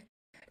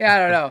 Yeah, I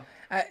don't know.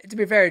 To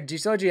be fair,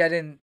 Jisoji,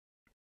 I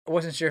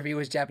wasn't sure if he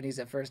was Japanese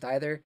at first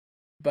either,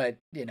 but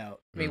I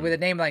mean, with a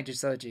name like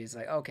Jisoji, it's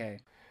like, okay,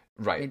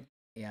 right? I mean,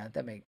 yeah,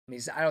 that makes me.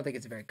 I don't think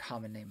it's a very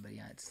common name, but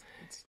yeah, it's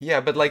yeah,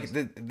 but like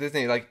this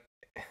name, like,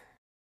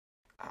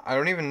 I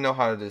don't even know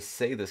how to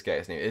say this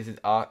guy's name. Is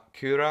it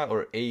Akura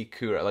or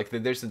Akura? Like,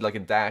 there's like a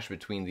dash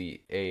between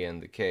the A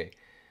and the K.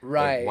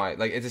 Right. Like, why?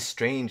 Like, it's a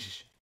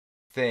strange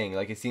thing.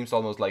 Like, it seems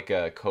almost like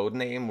a code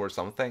name or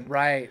something.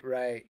 Right.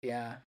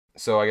 Yeah.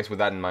 So I guess with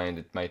that in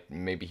mind,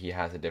 maybe he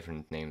has a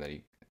different name that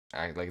he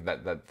like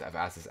that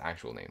as his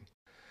actual name.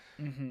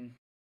 Mm-hmm.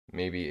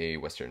 Maybe a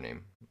Western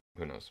name.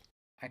 Who knows?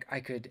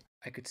 I could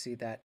see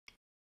that.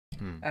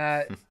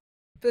 For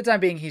the time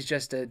being, he's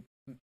just a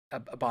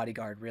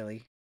bodyguard,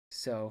 really.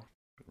 So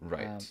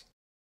right.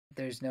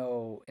 There's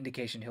no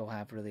indication he'll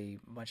have really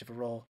much of a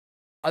role,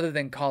 other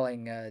than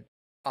calling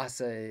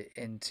Asa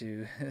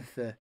into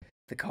the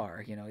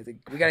car.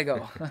 We gotta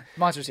go.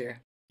 Monster's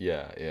here.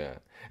 Yeah.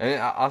 And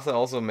Asa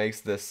also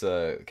makes this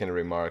kind of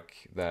remark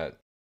that,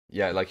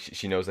 yeah, like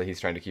she knows that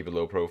he's trying to keep a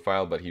low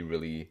profile, but he's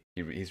really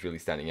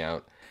standing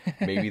out.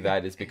 Maybe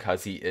that is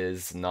because he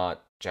is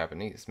not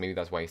Japanese. Maybe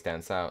that's why he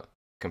stands out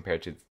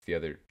compared to the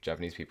other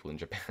Japanese people in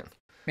Japan.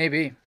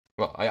 Maybe.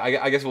 Well,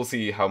 I guess we'll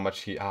see how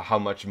much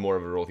more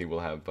of a role he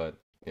will have, but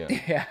yeah.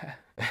 Yeah.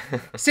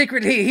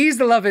 Secretly, he's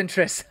the love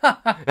interest.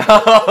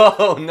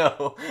 Oh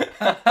no.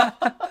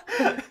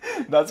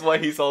 That's why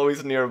he's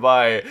always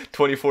nearby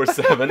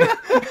 24/7.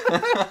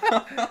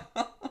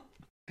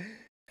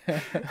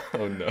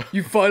 Oh no.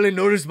 You finally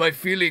noticed my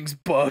feelings,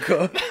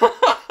 Baka.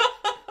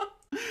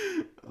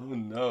 Oh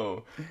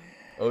no.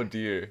 Oh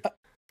dear.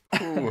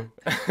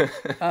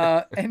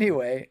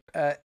 Anyway,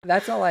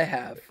 that's all I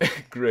have.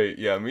 Great.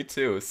 Yeah, me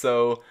too.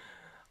 So,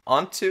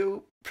 on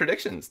to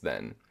predictions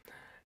then.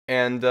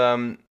 And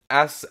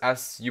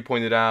as you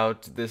pointed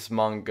out, this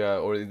manga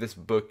or this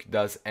book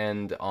does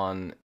end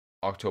on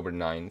October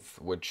 9th,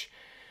 which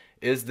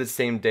is the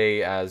same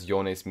day as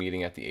Yone's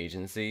meeting at the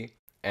agency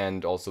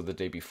and also the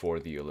day before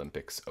the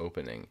Olympics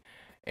opening.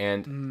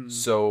 And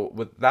so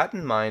with that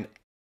in mind,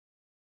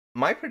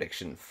 my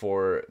prediction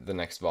for the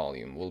next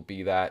volume will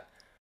be that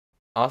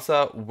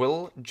Asa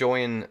will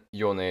join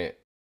Yone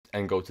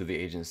and go to the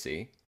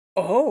agency.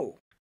 Oh,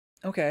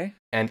 okay.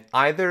 And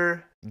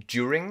either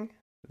during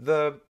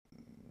the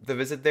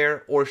visit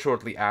there or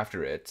shortly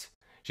after it,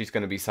 she's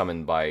going to be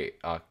summoned by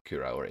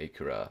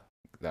Akura.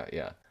 That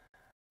yeah.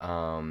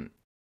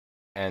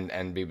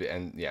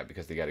 And yeah,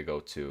 because they got to go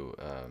to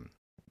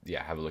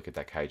have a look at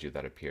that kaiju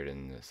that appeared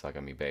in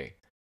Sagami Bay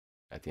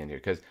at the end here,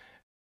 because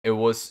it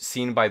was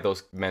seen by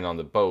those men on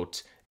the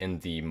boat in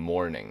the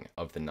morning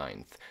of the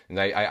 9th, and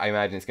I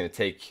imagine it's going to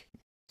take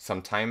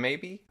some time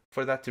maybe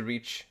for that to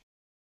reach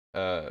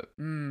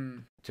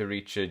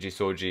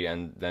Jisoji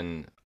and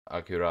then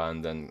Akira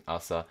and then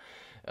Asa.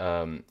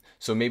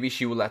 So maybe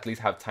she will at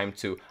least have time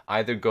to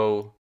either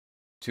go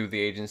to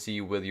the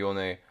agency with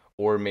Yone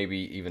or maybe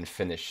even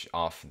finish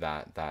off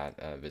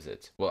that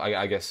visit. Well,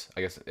 I guess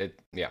it.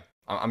 Yeah,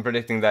 I'm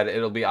predicting that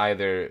it'll be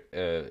either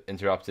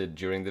interrupted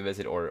during the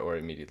visit or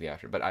immediately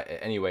after. But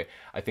anyway,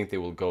 I think they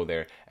will go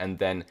there, and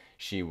then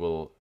she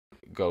will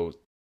go,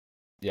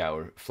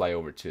 or fly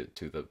over to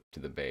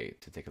the bay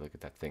to take a look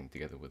at that thing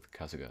together with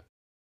Kasuga.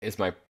 Is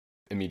my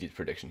immediate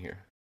prediction here.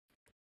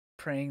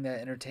 Praying that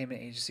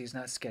entertainment agency is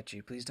not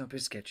sketchy. Please don't be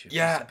sketchy.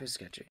 Yeah, please don't be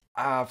sketchy.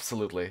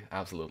 Absolutely.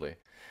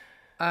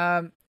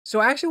 So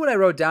actually, what I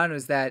wrote down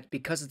was that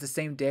because it's the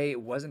same day,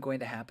 it wasn't going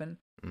to happen.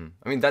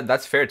 I mean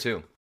that's fair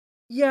too.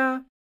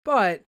 Yeah,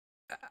 but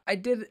I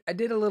did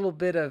a little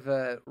bit of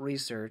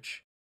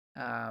research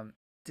to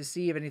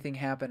see if anything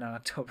happened on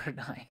October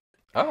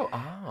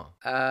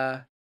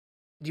 9th.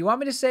 Do you want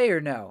me to say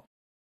or no?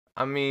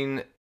 I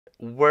mean,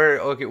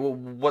 okay, well,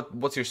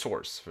 what's your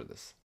source for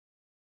this?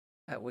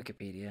 At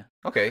Wikipedia.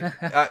 Okay.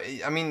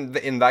 I mean,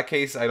 in that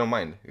case, I don't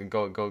mind.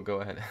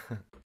 Go ahead.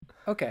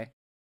 Okay.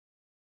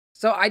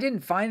 So I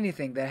didn't find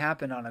anything that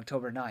happened on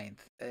October 9th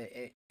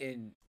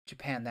in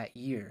Japan that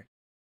year.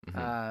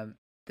 Mm-hmm.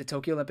 The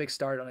Tokyo Olympics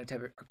started on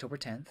October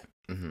 10th.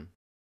 Mm-hmm.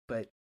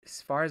 But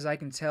as far as I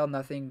can tell,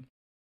 nothing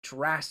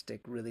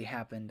drastic really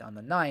happened on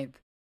the 9th.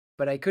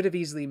 But I could have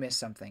easily missed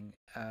something.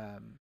 You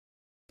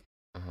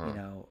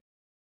know,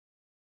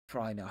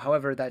 for all I know.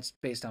 However, that's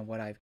based on what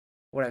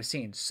I've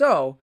seen.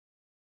 So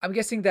I'm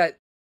guessing that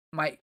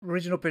my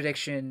original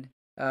prediction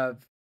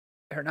of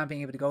her not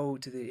being able to go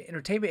to the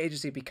entertainment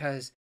agency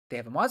because they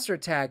have a monster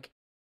attack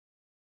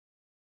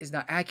is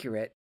not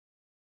accurate.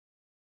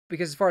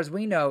 Because as far as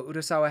we know,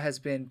 Urasawa has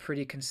been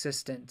pretty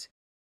consistent.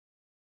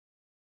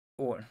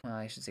 Or, well,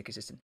 I should say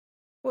consistent.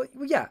 Well,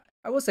 yeah,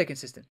 I will say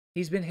consistent.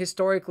 He's been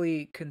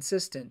historically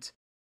consistent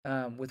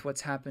with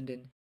what's happened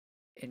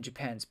in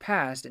Japan's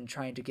past and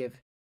trying to give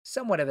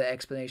somewhat of an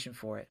explanation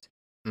for it.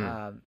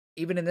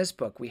 Even in this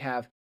book, we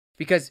have,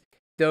 because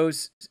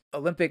those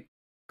Olympic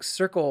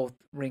circle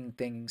ring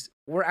things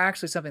were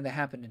actually something that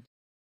happened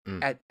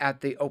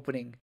at the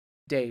opening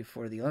day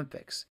for the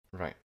Olympics,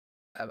 right?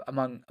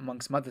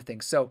 Among some other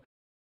things. So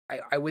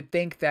I would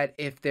think that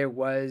if there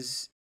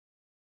was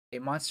a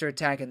monster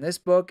attack in this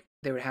book,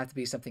 there would have to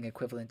be something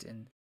equivalent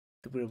in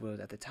the real world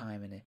at the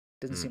time, and it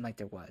doesn't seem like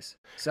there was.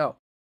 So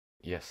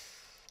yes,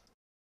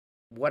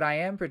 what I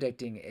am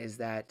predicting is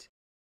that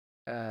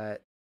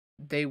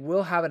they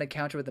will have an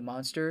encounter with the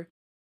monster,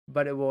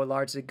 but it will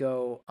largely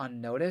go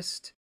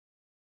unnoticed.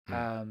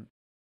 However,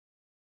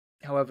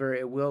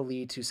 it will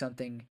lead to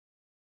something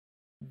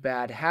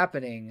bad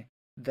happening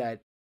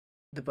that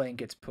the blame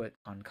gets put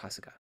on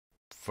Kasuga.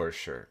 For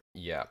sure.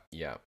 Yeah.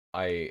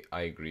 I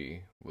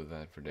agree with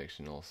that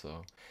prediction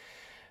also.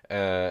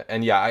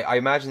 And yeah, I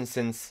imagine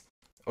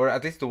or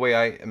at least the way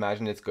I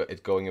imagine it's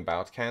going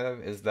about kind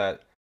of, is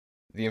that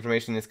the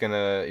information is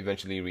gonna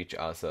eventually reach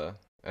Asa,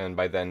 and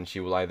by then she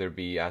will either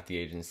be at the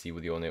agency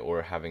with Yone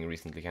or having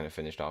recently kind of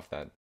finished off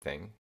that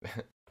thing.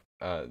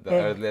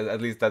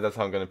 At least that's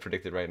how I'm gonna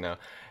predict it right now.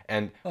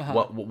 And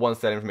once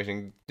that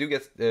information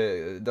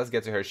does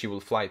get to her, she will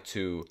fly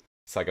to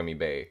Sagami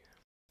Bay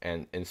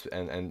and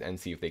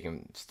see if they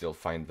can still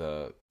find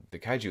the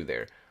kaiju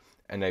there.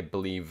 And I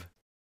believe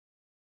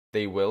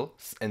they will,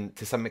 and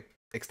to some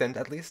extent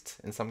at least,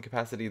 in some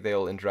capacity,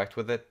 they'll interact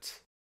with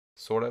it,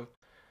 sort of.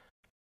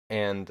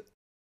 And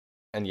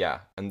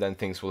then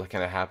things will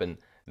kind of happen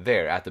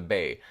there at the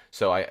bay.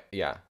 So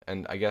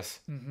I guess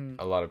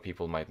a lot of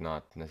people might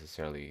not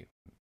necessarily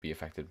be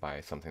affected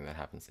by something that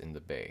happens in the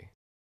bay.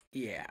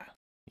 Yeah.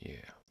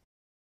 Yeah.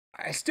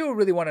 I still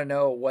really want to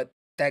know what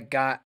that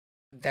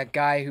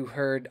guy who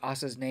heard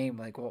Asa's name,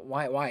 like,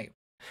 why?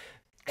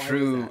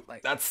 True.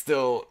 Like, that's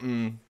still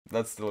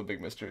a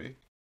big mystery.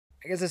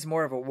 I guess it's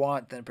more of a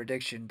want than a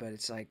prediction, but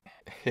it's like,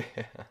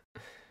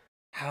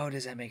 how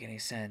does that make any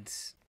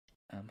sense?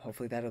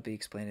 Hopefully that'll be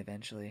explained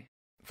eventually.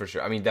 For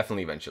sure. I mean,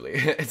 definitely eventually.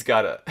 It's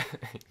gotta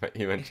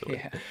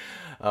eventually.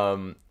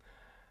 Yeah.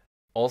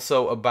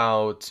 Also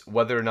about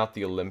whether or not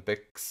the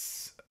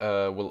Olympics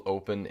will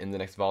open in the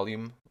next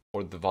volume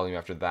or the volume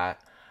after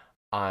that.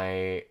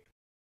 I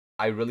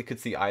really could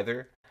see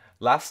either.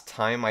 Last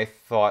time I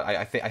thought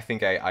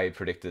I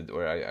predicted,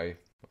 or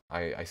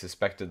I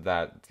suspected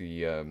that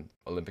the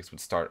Olympics would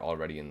start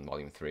already in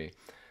volume 3.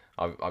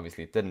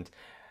 Obviously it didn't.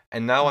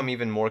 And now I'm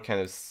even more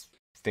kind of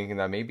thinking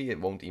that maybe it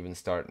won't even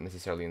start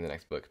necessarily in the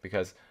next book,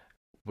 because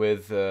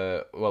with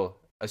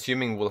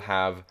assuming we'll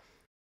have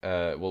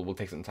we'll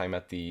take some time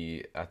at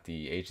the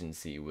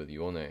agency with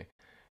Yone,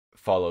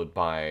 followed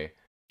by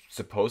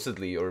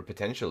supposedly or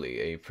potentially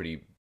a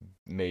pretty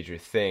major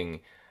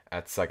thing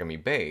at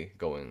Sagami Bay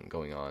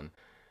going on,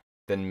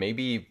 then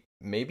maybe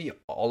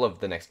all of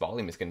the next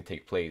volume is going to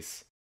take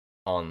place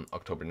on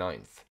October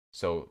 9th.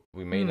 So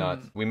we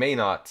may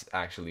not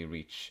actually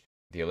reach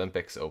the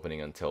Olympics opening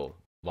until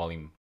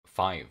volume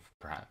 5,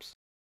 perhaps.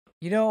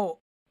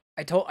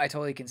 I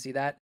totally can see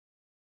that.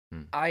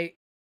 I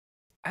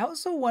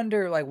also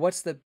wonder, like,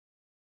 what's the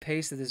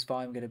pace of this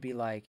volume going to be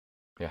like?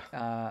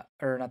 Yeah.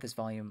 Or not this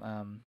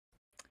volume,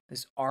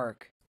 this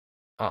arc.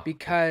 Oh.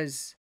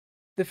 Because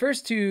the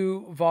first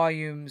 2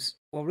 volumes,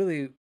 well,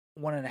 really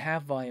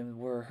 1.5 volumes,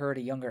 were her at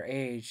a younger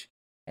age,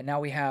 and now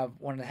we have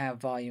 1.5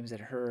 volumes at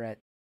her at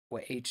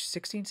what age?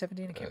 16,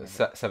 17? I can't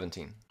remember.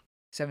 17.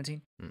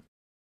 17.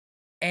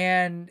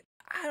 And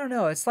I don't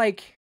know. It's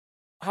like,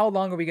 how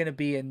long are we going to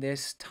be in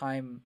this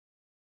time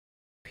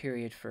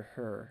period for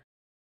her?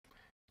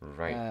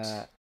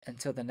 Right.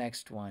 Until the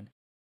next one.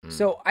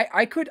 So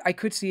I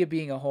could see it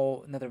being a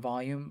whole another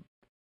volume,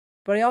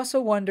 but I also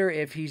wonder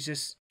if he's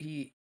just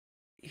he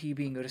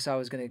being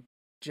Urasawa is going to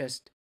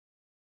just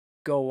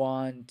go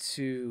on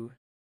to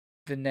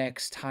the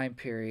next time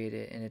period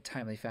in a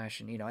timely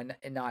fashion,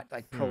 and not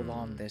like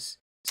prolong this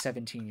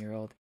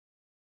 17-year-old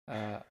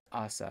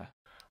Asa.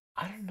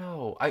 I don't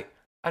know. I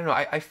don't know.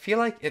 I feel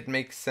like it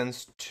makes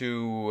sense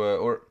to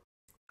or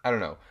I don't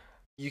know.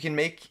 You can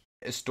make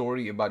a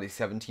story about a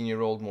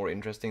 17-year-old more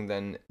interesting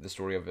than the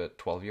story of a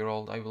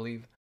 12-year-old, I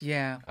believe.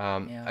 Yeah.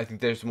 I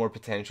think there's more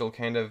potential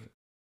kind of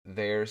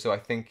there, so I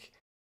think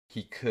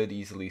he could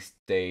easily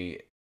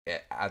stay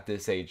at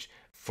this age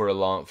for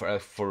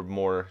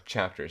more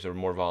chapters or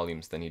more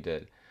volumes than he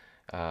did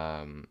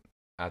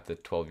at the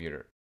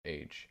 12-year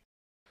age.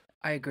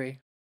 I agree.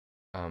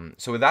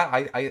 So with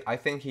that, I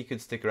think he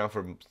could stick around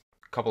for a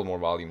couple more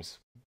volumes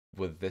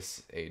with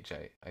this age.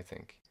 I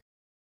think.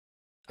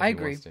 I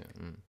agree.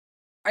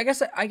 I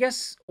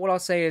guess what I'll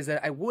say is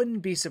that I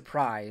wouldn't be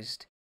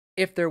surprised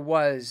if there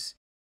was,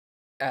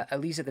 at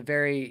least at the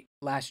very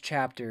last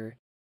chapter,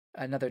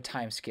 another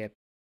time skip.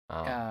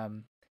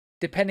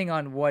 Depending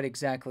on what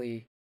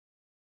exactly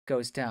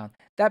goes down.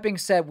 That being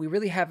said, we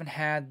really haven't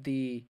had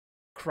the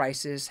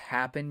crisis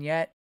happen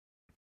yet,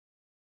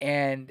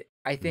 and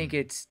I think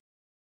it's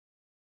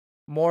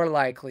more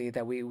likely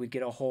that we would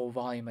get a whole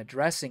volume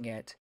addressing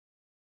it,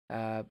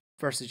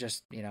 versus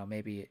just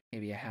maybe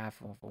a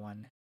half of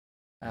one.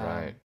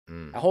 Right.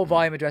 A whole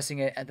volume addressing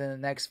it, and then the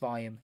next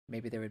volume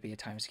maybe there would be a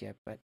time skip.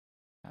 But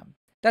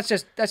that's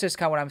just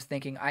kind of what I'm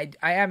thinking. I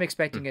am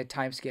expecting a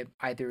time skip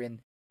either in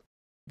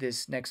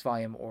this next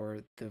volume or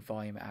the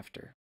volume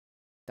after.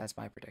 That's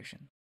my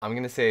prediction. I'm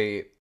gonna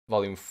say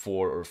volume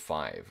 4 or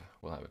 5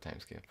 will have a time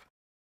skip.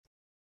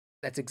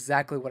 That's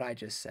exactly what I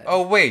just said.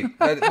 Oh wait,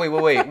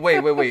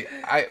 wait.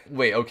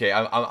 Okay,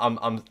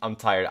 I'm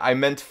tired. I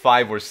meant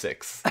 5 or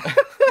 6.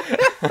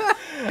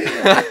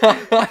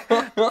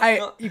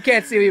 You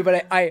can't see me,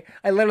 but I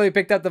literally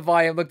picked up the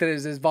volume, looked at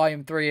it as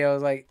volume 3. I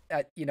was like,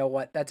 you know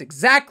what? That's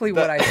exactly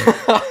what I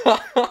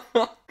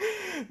said.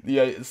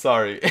 Yeah,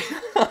 sorry.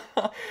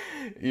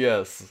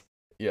 Yes.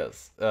 Yeah,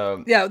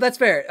 that's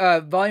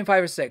fair. Volume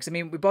 5 or 6. I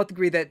mean, we both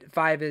agree that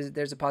 5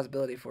 there's a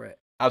possibility for it.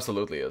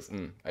 Absolutely is.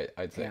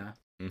 I'd say. Yeah.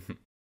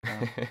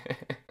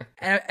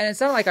 And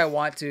it's not like I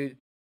want to,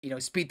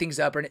 speed things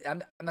up, or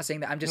I'm not saying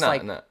that. I'm just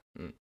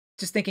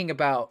just thinking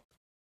about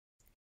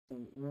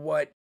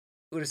what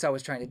Urasawa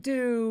was trying to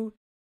do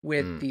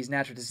with these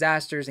natural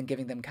disasters and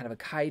giving them kind of a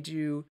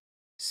kaiju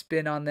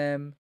spin on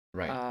them.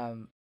 Right.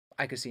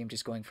 I could see him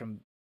just going from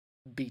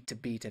beat to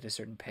beat at a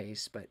certain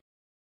pace, but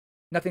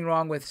nothing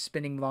wrong with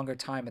spending longer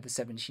time at the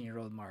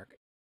 17-year-old mark.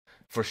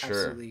 For sure.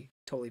 Absolutely,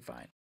 totally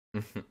fine.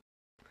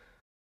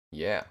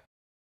 Yeah.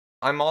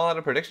 I'm all out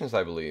of predictions,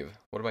 I believe.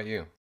 What about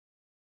you?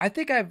 I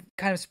think I've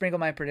kind of sprinkled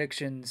my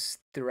predictions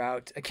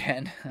throughout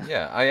again.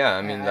 Yeah.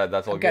 I mean,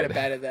 that's all good. I'm kind of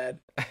bad at that.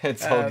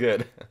 It's all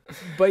good.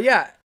 But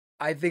yeah,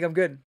 I think I'm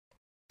good.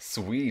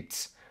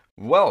 Sweet.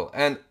 Well,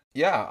 and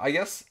yeah, I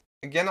guess,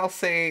 again, I'll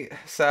say,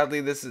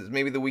 sadly, this is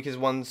maybe the weakest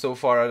one so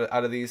far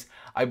out of these.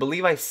 I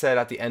believe I said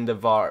at the end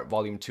of our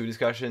Volume 2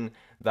 discussion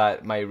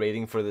that my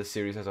rating for this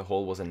series as a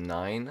whole was a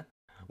 9,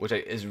 which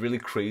is really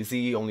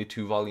crazy, only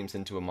 2 volumes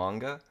into a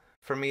manga,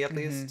 for me at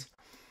least.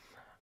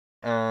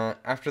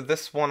 After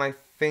this one, I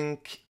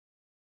think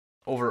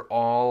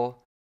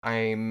overall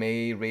I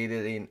may rate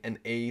it an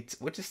 8,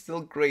 which is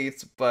still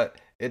great, but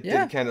it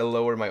Yeah. did kind of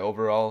lower my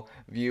overall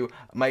view.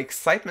 My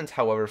excitement,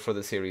 however, for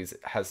the series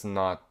has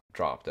not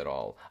dropped at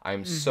all.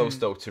 I'm so Mm-hmm.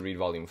 stoked to read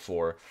Volume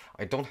 4.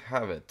 I don't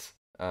have it,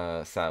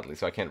 sadly,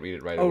 so I can't read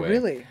it right Oh, away.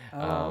 really?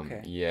 Oh,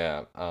 okay.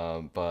 Yeah,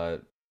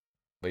 but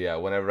yeah,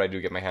 whenever I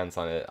do get my hands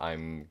on it,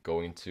 I'm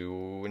going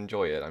to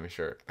enjoy it, I'm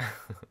sure.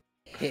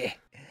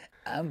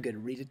 I'm gonna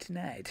read it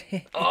tonight.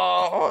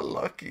 Oh,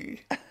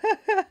 lucky.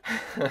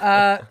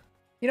 uh,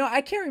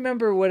 I can't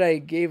remember what I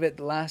gave it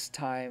last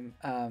time.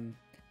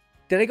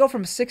 Did I go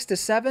from 6 to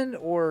 7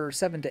 or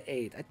 7 to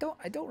 8?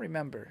 I don't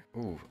remember.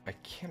 Ooh, I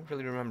can't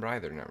really remember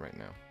either not right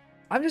now.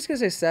 I'm just gonna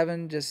say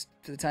 7 just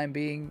for the time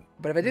being.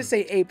 But if I did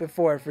say 8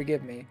 before,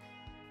 forgive me.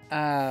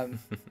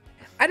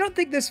 I don't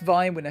think this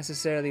volume would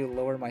necessarily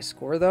lower my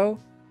score though.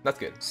 That's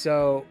good.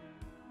 So,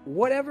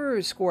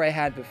 whatever score I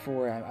had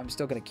before, I'm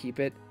still gonna keep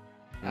it,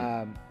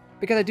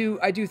 because I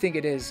do think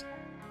it is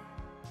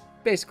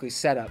basically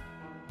set up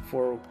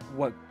for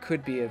what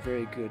could be a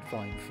very good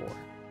volume 4.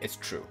 It's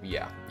true.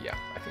 Yeah.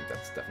 I think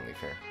that's definitely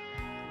fair.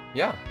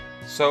 Yeah.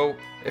 So,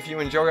 if you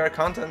enjoy our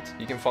content,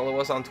 you can follow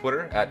us on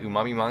Twitter at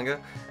Umami Manga,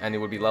 and it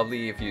would be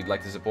lovely if you'd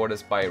like to support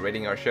us by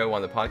rating our show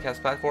on the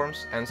podcast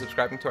platforms and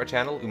subscribing to our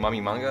channel,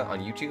 Umami Manga, on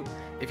YouTube.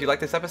 If you like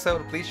this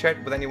episode, please share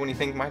it with anyone you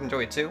think might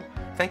enjoy it too.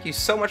 Thank you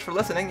so much for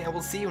listening, and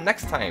we'll see you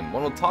next time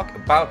when we'll talk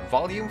about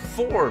Volume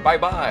 4.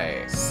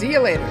 Bye-bye! See you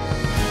later!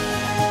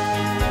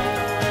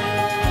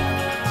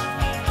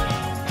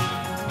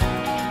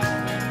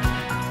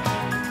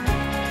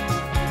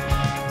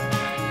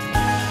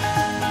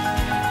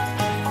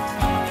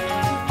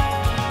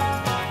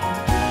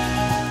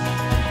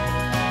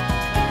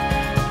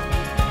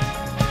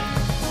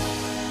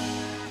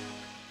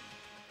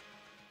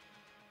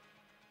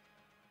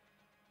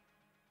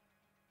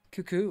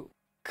 Cuckoo.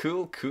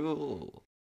 Cool.